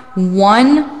have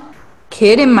one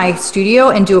kid in my studio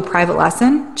and do a private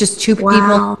lesson, just 2 people in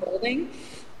the building?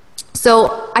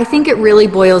 So I think it really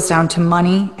boils down to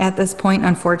money at this point.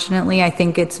 Unfortunately, I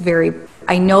think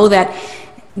I know that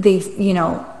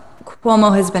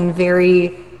Cuomo has been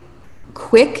very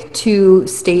quick to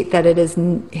state that it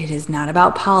is not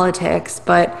about politics,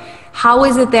 but how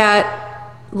is it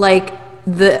that like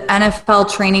the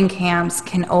NFL training camps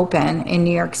can open in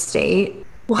New York State?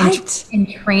 What? And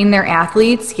train their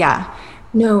athletes? Yeah.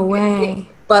 No way.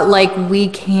 But like we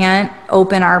can't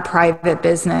open our private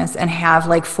business and have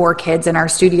like 4 kids in our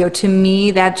studio. To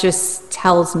me, that just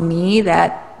tells me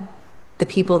that the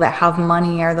people that have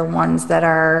money are the ones that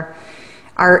are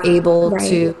able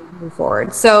to move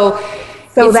forward. So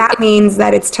that means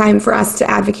that it's time for us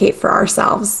to advocate for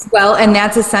ourselves. Well, and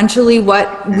that's essentially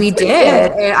what we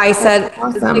did. I said,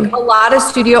 awesome. Like, a lot of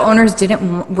studio owners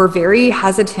were very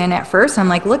hesitant at first. I'm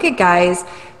like, look at guys,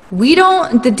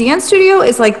 the dance studio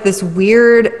is like this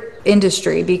weird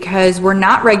industry because we're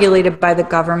not regulated by the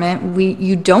government.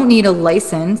 You don't need a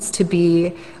license to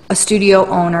be a studio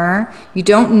owner. You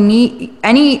don't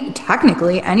need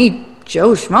technically any Joe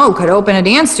Schmo could open a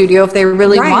dance studio if they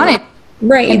really wanted.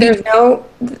 Right. And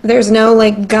there's no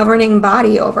like governing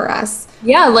body over us.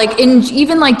 Yeah, like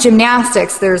even like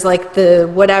gymnastics, there's like the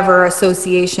whatever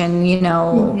association,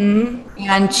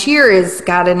 and cheer has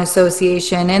got an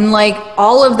association, and like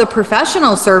all of the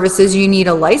professional services, you need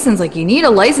a license. Like you need a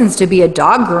license to be a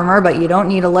dog groomer, but you don't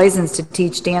need a license to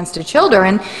teach dance to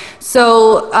children.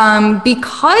 So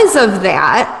because of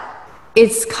that,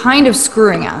 it's kind of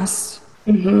screwing us.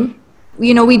 Mm-hmm.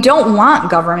 We don't want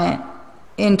government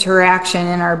interaction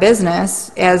in our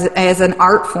business as an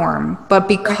art form, but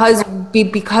because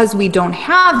we don't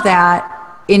have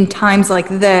that in times like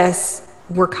this,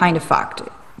 we're kind of fucked,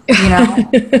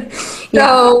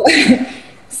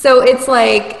 so it's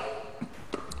like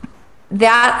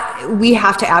that we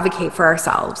have to advocate for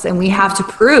ourselves, and we have to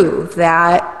prove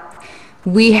that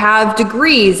we have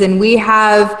degrees and we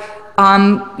have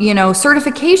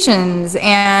certifications,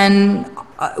 and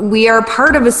we are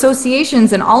part of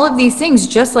associations and all of these things,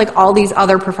 just like all these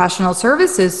other professional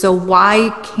services. So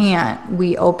why can't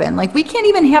we open? Like we can't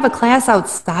even have a class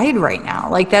outside right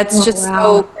now. Like that's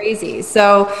so crazy.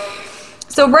 So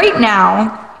right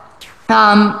now,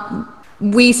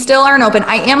 we still aren't open.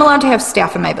 I am allowed to have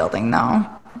staff in my building though.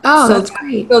 Oh, so that's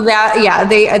great. So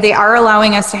they are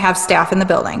allowing us to have staff in the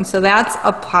building. So that's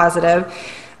a positive.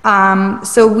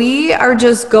 So we are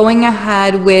just going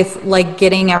ahead with like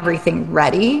getting everything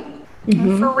ready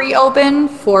for reopen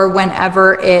for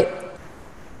whenever it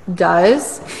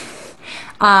does.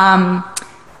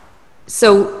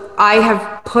 So I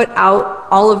have put out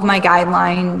all of my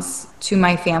guidelines to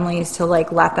my families to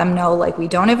like let them know, like, we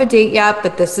don't have a date yet,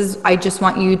 but I just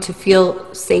want you to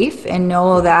feel safe and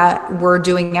know that we're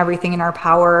doing everything in our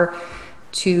power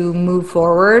to move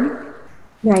forward.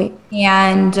 Right.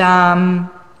 And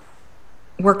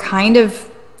we're kind of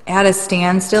at a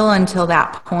standstill until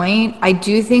that point. I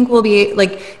do think we'll be,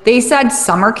 like, they said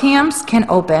summer camps can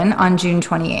open on June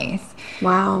 28th.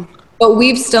 Wow. But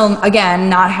we've still, again,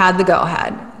 not had the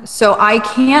go-ahead. So I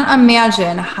can't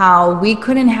imagine how we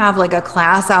couldn't have like a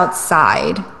class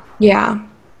outside. Yeah.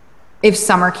 If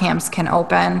summer camps can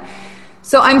open.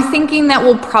 So I'm thinking that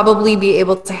we'll probably be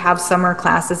able to have summer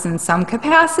classes in some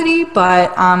capacity,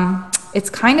 but it's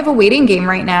kind of a waiting game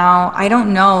right now. I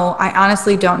don't know. I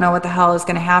honestly don't know what the hell is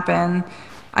going to happen.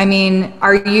 I mean,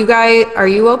 are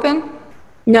you open?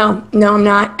 No, I'm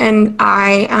not. And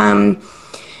I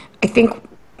think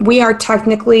we are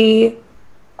technically,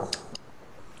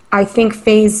 I think,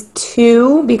 phase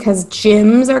 2 because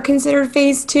gyms are considered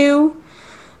phase 2.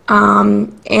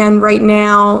 And right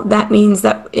now that means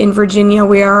that in Virginia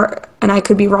we are, and I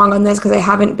could be wrong on this because I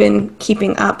haven't been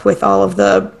keeping up with all of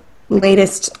the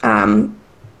latest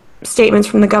statements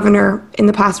from the governor in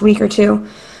the past week or two.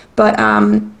 But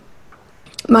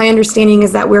my understanding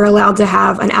is that we're allowed to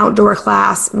have an outdoor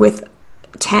class with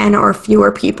 10 or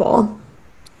fewer people.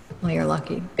 Well, you're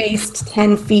lucky. Spaced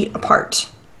 10 feet apart.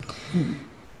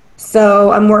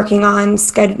 So I'm working on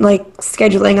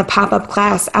scheduling a pop-up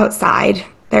class outside.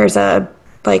 There's an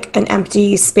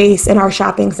empty space in our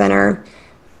shopping center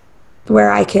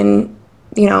where I can,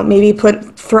 maybe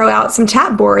throw out some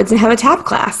tap boards and have a tap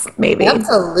class, maybe.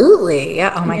 Absolutely.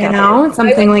 Yeah. Oh my God.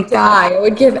 Something like that. I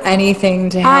would give anything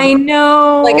to have I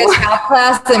know. like a tap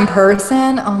class in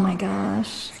person. Oh my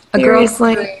gosh.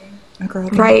 Seriously.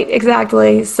 Right,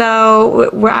 exactly.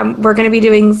 So we're going to be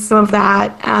doing some of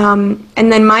that. And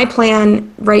then my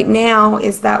plan right now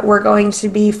is that we're going to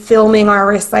be filming our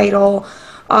recital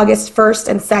August 1st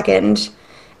and 2nd,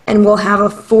 and we'll have a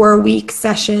 4-week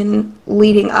session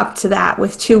leading up to that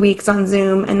with 2 weeks on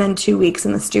Zoom and then 2 weeks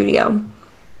in the studio.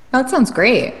 That sounds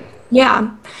great.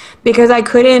 Yeah, because I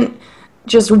couldn't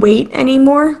just wait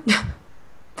anymore.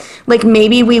 Like,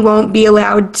 maybe we won't be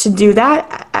allowed to do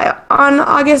that on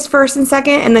August 1st and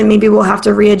 2nd, and then maybe we'll have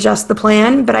to readjust the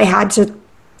plan, but I had to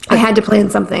plan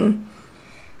something.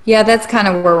 Yeah, that's kind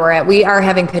of where we're at. We are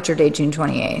having picture day June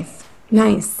 28th.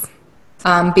 Nice.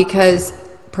 Because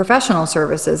professional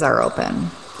services are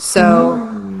open. So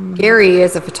Gary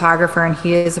is a photographer and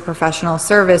he is a professional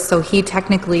service, so he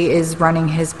technically is running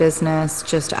his business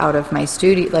just out of my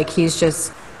studio. Like, he's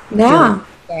just doing his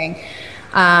thing.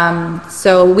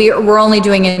 So we're only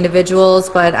doing individuals,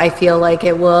 but I feel like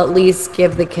it will at least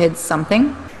give the kids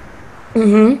something.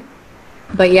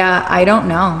 But yeah, I don't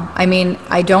know. I mean,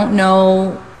 I don't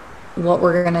know what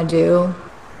we're going to do.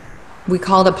 We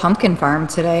called a pumpkin farm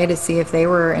today to see if they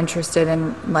were interested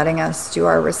in letting us do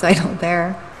our recital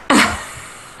there. It's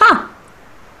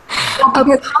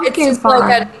just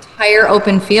like an entire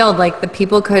open field. Like, the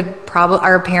people could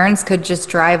our parents could just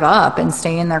drive up and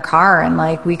stay in their car, and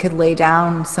like we could lay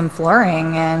down some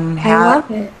flooring and have. I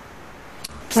love it.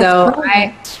 So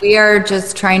we are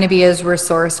just trying to be as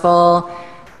resourceful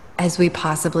as we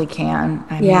possibly can.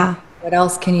 I mean, what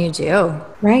else can you do?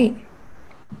 Right.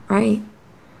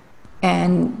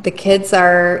 And the kids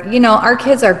are, our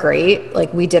kids are great.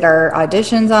 Like, we did our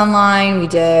auditions online, we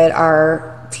did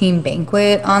our team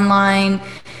banquet online,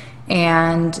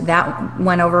 and that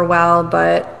went over well,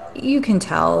 but you can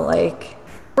tell, like,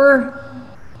 we're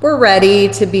ready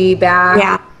to be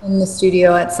back in the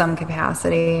studio at some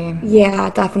capacity. Yeah,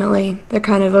 definitely. They're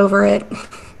kind of over it.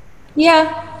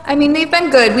 Yeah. I mean, they've been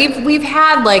good. We've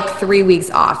had like 3 weeks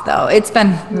off, though. It's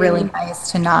been really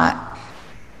nice to not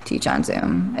teach on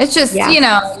Zoom. It's just,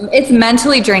 it's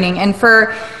mentally draining. And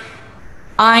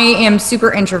I am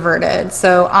super introverted,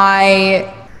 so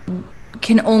I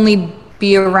can only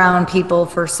be around people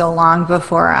for so long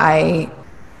before I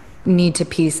need to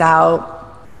peace out.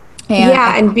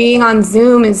 And being on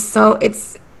Zoom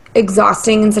it's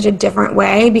exhausting in such a different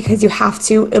way because you have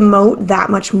to emote that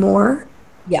much more.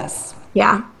 Yes.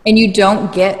 Yeah. And you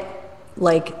don't get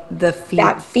like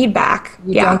that feedback.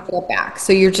 You don't get it back.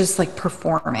 So you're just like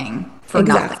performing for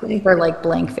nothing, for like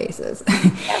blank faces.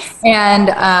 Yes.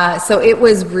 And so it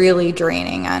was really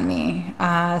draining on me.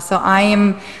 So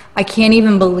I can't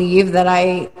even believe that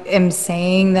I am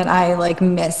saying that I like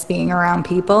miss being around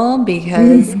people,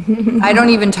 because I don't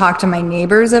even talk to my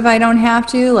neighbors if I don't have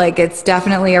to. Like, it's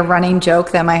definitely a running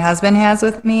joke that my husband has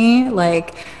with me.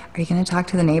 Like, are you going to talk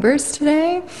to the neighbors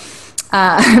today?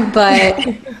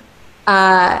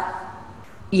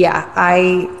 Yeah,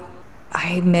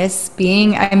 I miss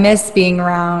being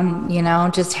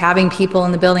around, just having people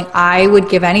in the building. I would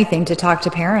give anything to talk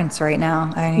to parents right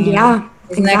now. I mean, Yeah,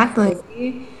 isn't that exactly.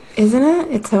 crazy? Isn't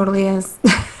it? It totally is.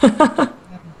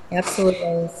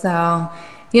 Absolutely. So,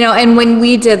 and when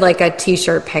we did like a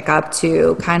t-shirt pickup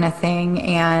too kind of thing,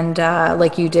 and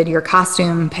like you did your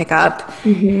costume pickup,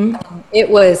 it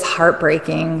was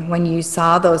heartbreaking when you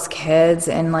saw those kids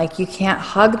and like you can't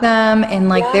hug them and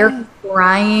like they're Yeah.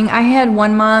 crying. I had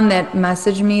one mom that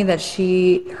messaged me that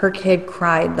her kid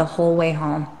cried the whole way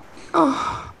home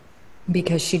Oh,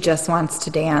 because she just wants to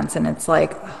dance. And it's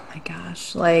like, oh my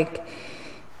gosh, like,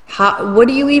 what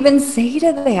do you even say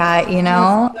to that,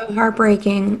 so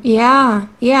heartbreaking. Yeah,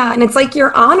 yeah. And it's like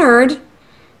you're honored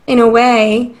in a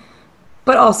way,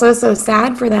 but also so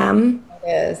sad for them. It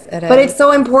is, it But is. it's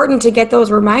so important to get those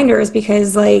reminders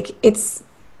because, like,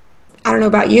 I don't know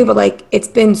about you, but like, it's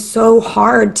been so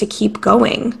hard to keep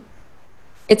going.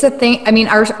 It's a thing. I mean,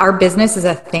 our business is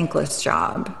a thankless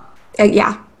job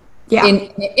Yeah, yeah.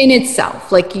 in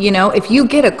itself. Like, if you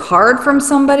get a card from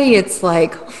somebody, it's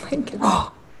like, oh my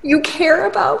God, you care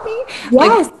about me. Like,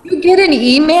 Yes, you get an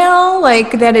email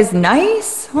like that is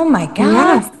nice. Oh my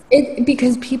God. yes.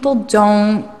 Because people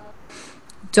don't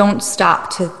stop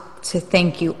to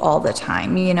thank you all the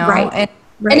time, Right, and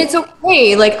right. it's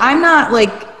okay. Like, I'm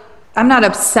not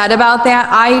upset about that.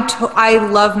 I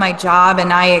love my job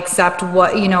and I accept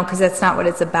what, because that's not what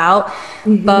it's about.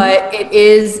 But it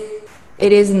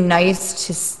is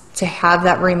nice to have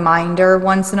that reminder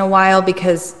once in a while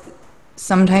because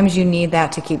sometimes you need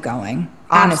that to keep going,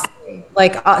 honestly.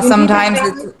 Like, You need that sometimes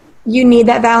it's, you need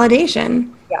that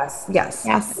validation. yes, yes.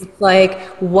 Yes. It's like,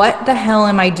 what the hell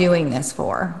am I doing this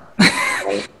for?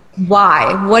 Right.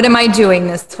 Why? What am I doing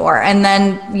this for? And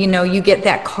then, you get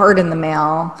that card in the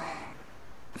mail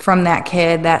from that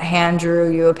kid that hand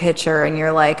drew you a picture and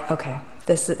you're like, okay,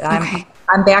 Okay.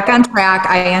 I'm back on track.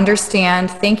 I understand.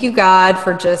 Thank you, God,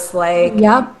 for just like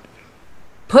Yep.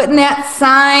 putting that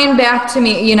sign back to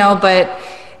me, but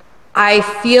I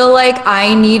feel like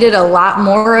I needed a lot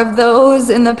more of those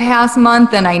in the past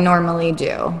month than I normally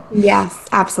do. Yes,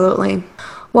 absolutely.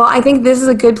 Well, I think this is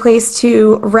a good place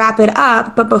to wrap it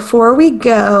up. But before we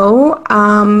go,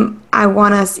 I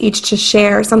want us each to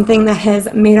share something that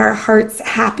has made our hearts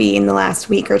happy in the last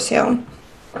week or two.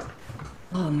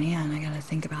 Oh man, I gotta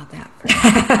think about that.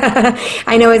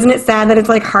 I know, isn't it sad that it's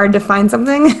like hard to find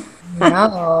something?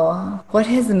 No. What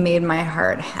has made my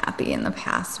heart happy in the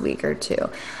past week or two?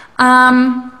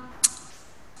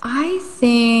 I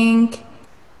think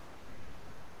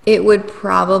it would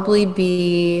probably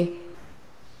be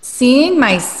seeing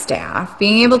my staff,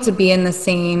 being able to be in the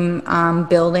same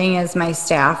building as my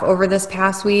staff over this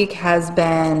past week has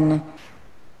been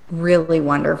really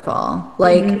wonderful.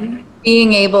 Like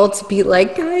being able to be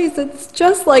like, guys, it's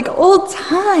just like old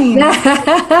times.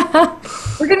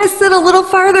 We're gonna sit a little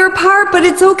farther apart, but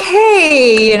it's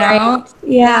okay, Yeah.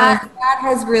 That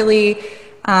has really,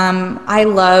 I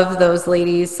love those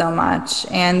ladies so much,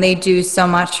 and they do so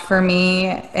much for me,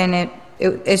 and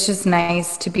it's just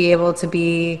nice to be able to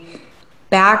be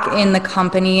back in the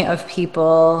company of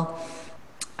people,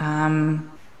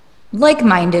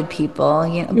 like-minded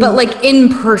people, but like in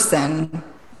person.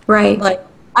 Right. Like,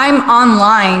 I'm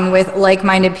online with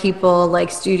like-minded people,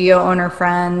 like studio owner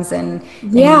friends, and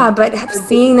Yeah, but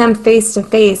seeing them face to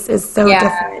face is so Yeah.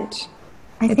 different.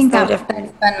 I It's think so that's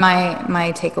different. been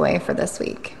my takeaway for this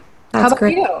week. How That's about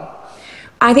great. you?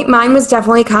 I think mine was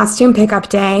definitely costume pickup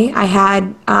day. I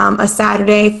had a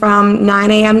Saturday from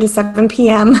 9 a.m. to 7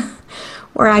 p.m.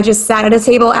 where I just sat at a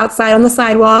table outside on the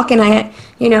sidewalk and I,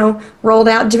 rolled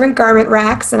out different garment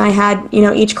racks and I had,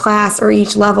 each class or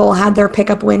each level had their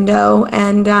pickup window.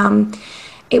 And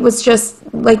it was just,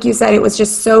 like you said, it was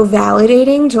just so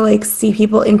validating to like see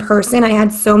people in person. I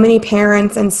had so many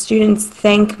parents and students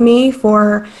thank me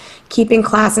for keeping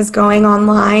classes going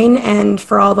online and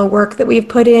for all the work that we've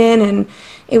put in. And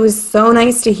it was so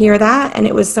nice to hear that. And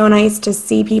it was so nice to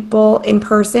see people in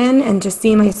person and to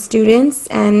see my students.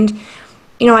 And,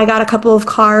 I got a couple of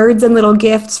cards and little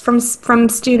gifts from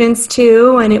students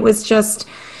too. And it was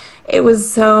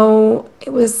so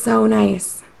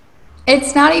nice.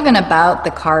 It's not even about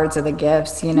the cards or the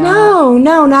gifts, No,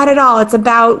 no, not at all. It's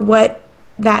about what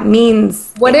that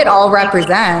means. what it all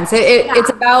represents. It's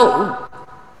about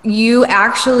you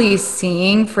actually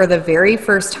seeing for the very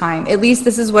first time, at least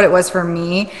this is what it was for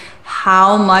me,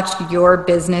 how much your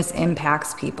business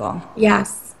impacts people.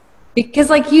 Yes. Because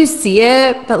like you see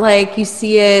it, but like you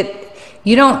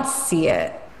don't see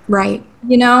it. Right.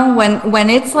 When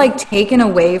it's like taken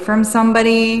away from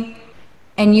somebody,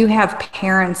 and you have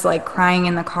parents like crying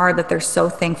in the car that they're so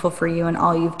thankful for you and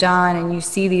all you've done, and you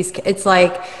see these, it's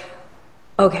like,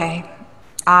 okay,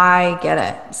 I get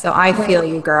it. So I feel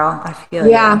you, girl. I feel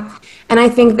you. Yeah. And I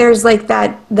think there's like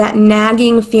that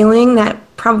nagging feeling that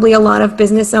probably a lot of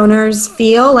business owners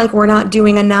feel like we're not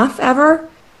doing enough ever.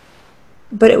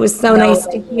 But it was so nice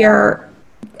to hear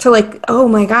to like, oh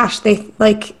my gosh, they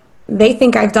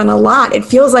think I've done a lot. It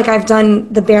feels like I've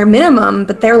done the bare minimum,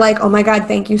 but they're like, oh my God,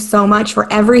 thank you so much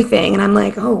for everything. And I'm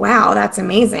like, oh wow, that's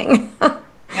amazing.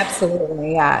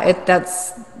 Absolutely. Yeah.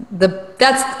 That's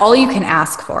all you can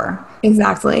ask for.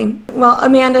 Exactly. Well,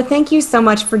 Amanda, thank you so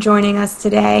much for joining us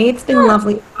today. It's been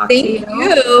lovely to talk to you.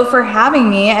 Thank you for having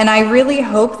me. And I really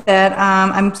hope that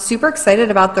I'm super excited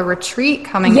about the retreat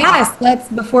coming up. Yes,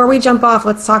 before we jump off,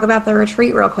 let's talk about the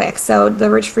retreat real quick. So the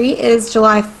retreat is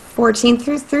July 14th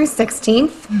through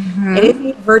 16th. It is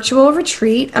a virtual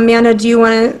retreat. Amanda, do you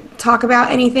want to talk about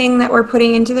anything that we're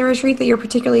putting into the retreat that you're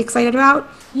particularly excited about?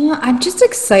 Yeah, I'm just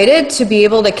excited to be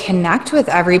able to connect with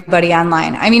everybody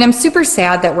online. I mean, I'm super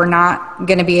sad that we're not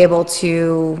going to be able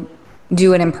to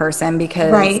do it in person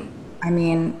because, I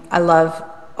mean, I love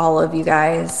all of you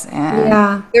guys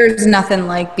and there's nothing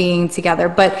like being together.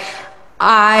 But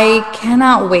I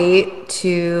cannot wait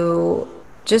to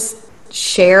just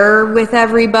share with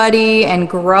everybody and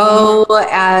grow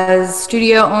as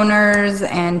studio owners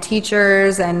and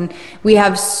teachers, and we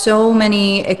have so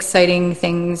many exciting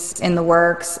things in the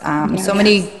works, so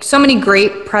many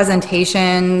great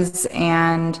presentations,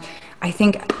 and I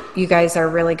think you guys are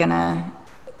really gonna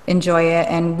enjoy it,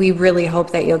 and we really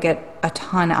hope that you'll get a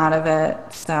ton out of it.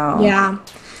 So yeah,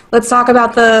 let's talk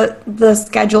about the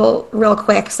schedule real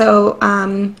quick. So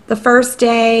the first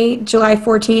day, July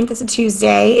 14th, is a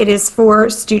Tuesday. It is for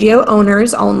studio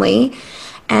owners only.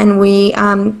 And we,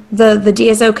 the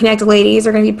DSO Connect ladies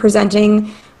are going to be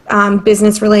presenting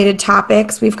business-related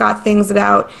topics. We've got things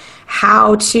about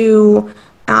how to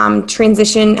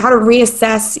transition, how to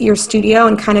reassess your studio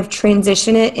and kind of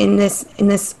transition it in this,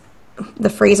 the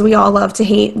phrase we all love to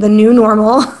hate, the new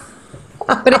normal.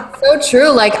 But it's so true.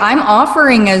 Like, I'm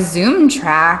offering a Zoom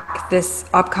track this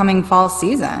upcoming fall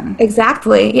season.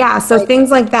 Exactly. Yeah. So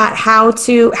things like that, how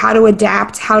to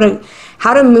adapt, how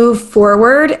to move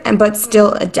forward but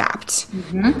still adapt.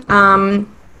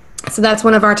 So that's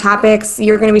one of our topics.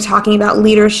 You're going to be talking about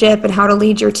leadership and how to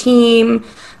lead your team.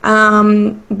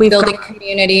 Building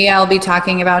community, I'll be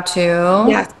talking about too.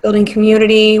 Yes, building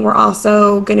community. We're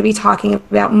also going to be talking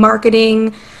about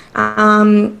marketing.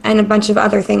 And a bunch of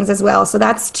other things as well. So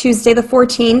that's Tuesday the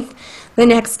 14th. The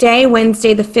next day,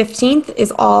 Wednesday the 15th,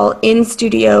 is all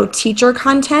in-studio teacher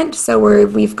content. So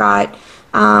we've got,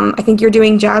 I think you're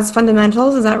doing jazz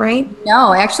fundamentals, is that right?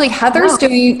 No, actually Heather's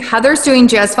doing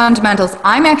jazz fundamentals.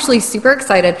 I'm actually super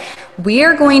excited. We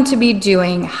are going to be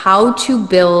doing how to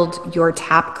build your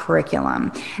TAP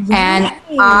curriculum. And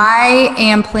I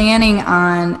am planning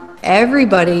on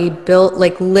everybody built,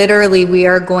 like literally we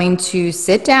are going to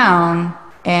sit down,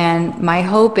 and my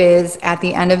hope is at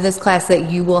the end of this class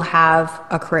that you will have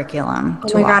a curriculum.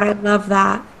 Oh my God, I love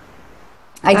that.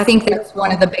 I think that's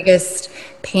one of the biggest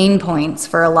pain points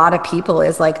for a lot of people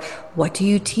is like, what do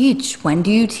you teach? When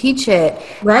do you teach it?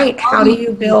 Right. How do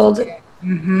you build?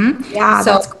 Yeah,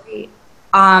 so, that's great.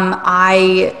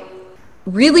 I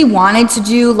really wanted to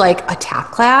do like a TAP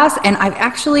class, and I've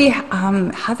actually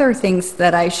Heather thinks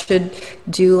that I should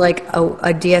do like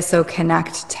a DSO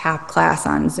Connect TAP class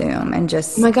on Zoom and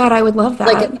just, oh my God, I would love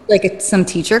that. Like some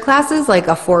teacher classes, like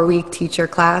a 4-week teacher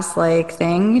class like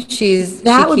thing.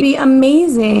 That would be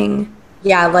amazing.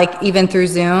 Yeah, like even through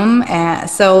Zoom. And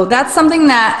so that's something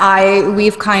that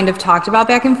we've kind of talked about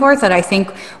back and forth that I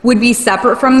think would be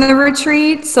separate from the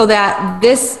retreat, so that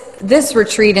this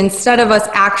retreat, instead of us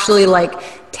actually like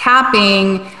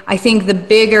tapping, I think the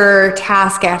bigger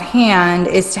task at hand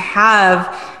is to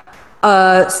have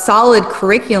a solid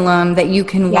curriculum that you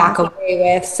can walk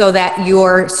away with so that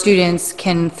your students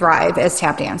can thrive as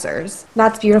tap dancers.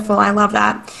 That's beautiful. I love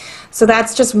that. So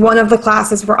that's just one of the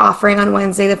classes we're offering on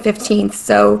Wednesday the 15th.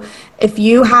 So if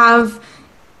you have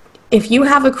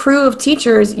a crew of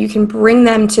teachers, you can bring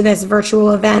them to this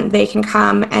virtual event. They can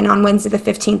come, and on Wednesday the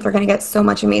 15th, they're going to get so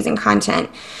much amazing content.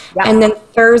 Yep. And then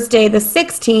Thursday the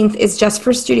 16th is just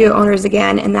for studio owners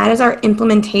again, and that is our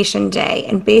implementation day.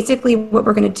 And basically what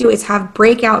we're going to do is have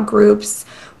breakout groups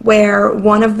where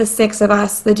one of the 6 of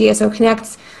us, the DSO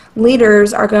Connect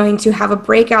leaders, are going to have a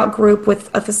breakout group with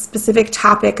a specific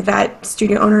topic that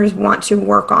studio owners want to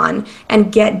work on and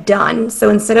get done. So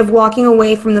instead of walking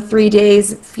away from the 3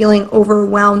 days feeling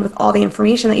overwhelmed with all the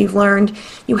information that you've learned,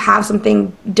 you have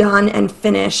something done and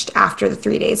finished after the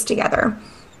 3 days together.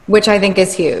 Which I think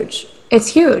is huge. It's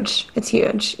huge. It's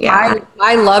huge. Yeah.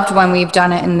 I loved when we've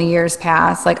done it in the years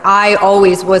past. Like I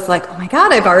always was like, oh my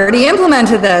God, I've already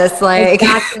implemented this. Like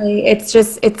Exactly. It's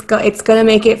going to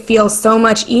make it feel so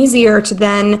much easier to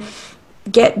then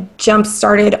get jump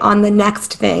started on the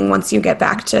next thing once you get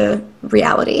back to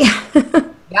reality.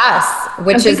 yes, I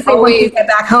which was is gonna say once you always. get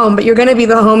back home, but you're going to be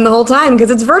home the whole time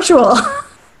because it's virtual.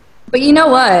 But you know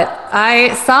what?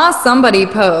 I saw somebody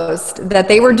post that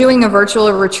they were doing a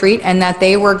virtual retreat and that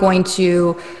they were going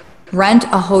to rent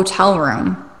a hotel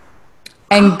room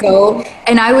and go.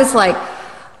 And I was like,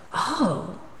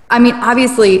 oh, I mean,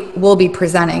 obviously we'll be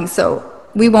presenting, so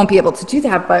we won't be able to do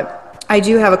that. But I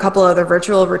do have a couple other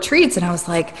virtual retreats, and I was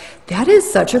like, that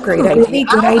is such a great idea. Really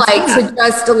good idea. Like to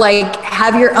just like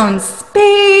have your own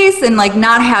space and like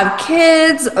not have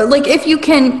kids. Like if you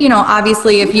can, you know,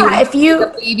 obviously if you if you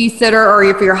a babysitter or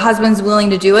if your husband's willing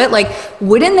to do it, like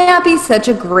wouldn't that be such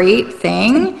a great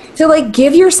thing? to like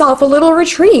give yourself a little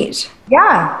retreat.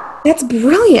 Yeah. That's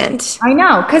brilliant. I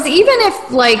know, because even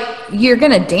if like you're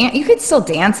gonna dance, you could still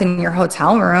dance in your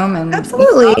hotel room and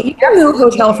Absolutely. You can move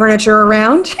hotel furniture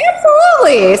around.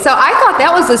 absolutely. So I thought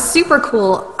that was a super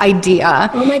cool idea.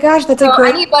 Oh my gosh, that's a So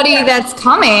great anybody that's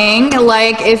coming,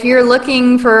 like if you're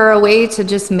looking for a way to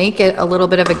just make it a little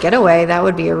bit of a getaway, that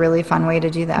would be a really fun way to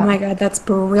do Oh that. my God, that's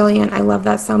brilliant. I love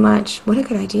that so much. What a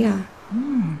good idea.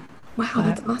 Wow,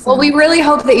 that's awesome. Well, we really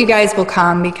hope that you guys will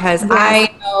come because I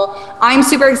know I'm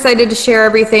super excited to share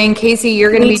everything. Casey,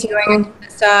 you're going to Me be too. doing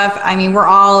this stuff. I mean, we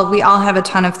all have a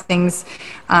ton of things.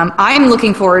 I'm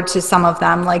looking forward to some of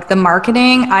them, like the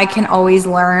marketing. I can always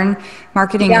learn.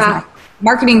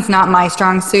 Marketing's not my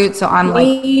strong suit, so I'm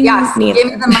like, yes, Me give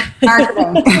me the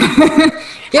marketing.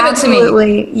 Give it to me.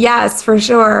 Absolutely. Yes, for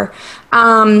sure.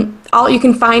 You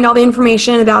can find all the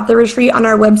information about the retreat on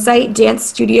our website,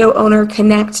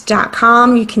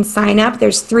 dancestudioownerconnect.com. You can sign up.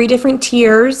 There's 3 different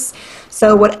tiers.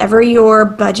 So whatever your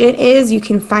budget is, you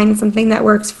can find something that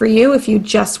works for you. If you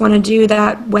just want to do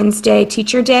that Wednesday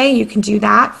teacher day, you can do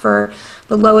that for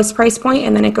the lowest price point,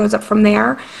 and then it goes up from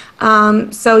there.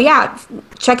 So yeah,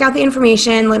 check out the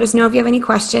information. Let us know if you have any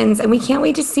questions, and we can't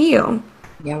wait to see you.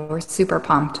 Yeah, we're super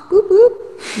pumped. Whoop,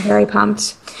 whoop. Very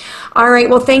pumped. All right.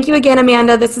 Well, thank you again,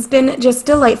 Amanda. This has been just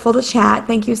delightful to chat.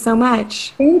 Thank you so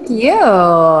much. Thank you.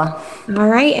 All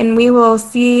right. And we will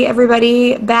see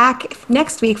everybody back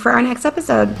next week for our next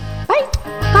episode. Bye.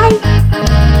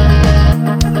 Bye.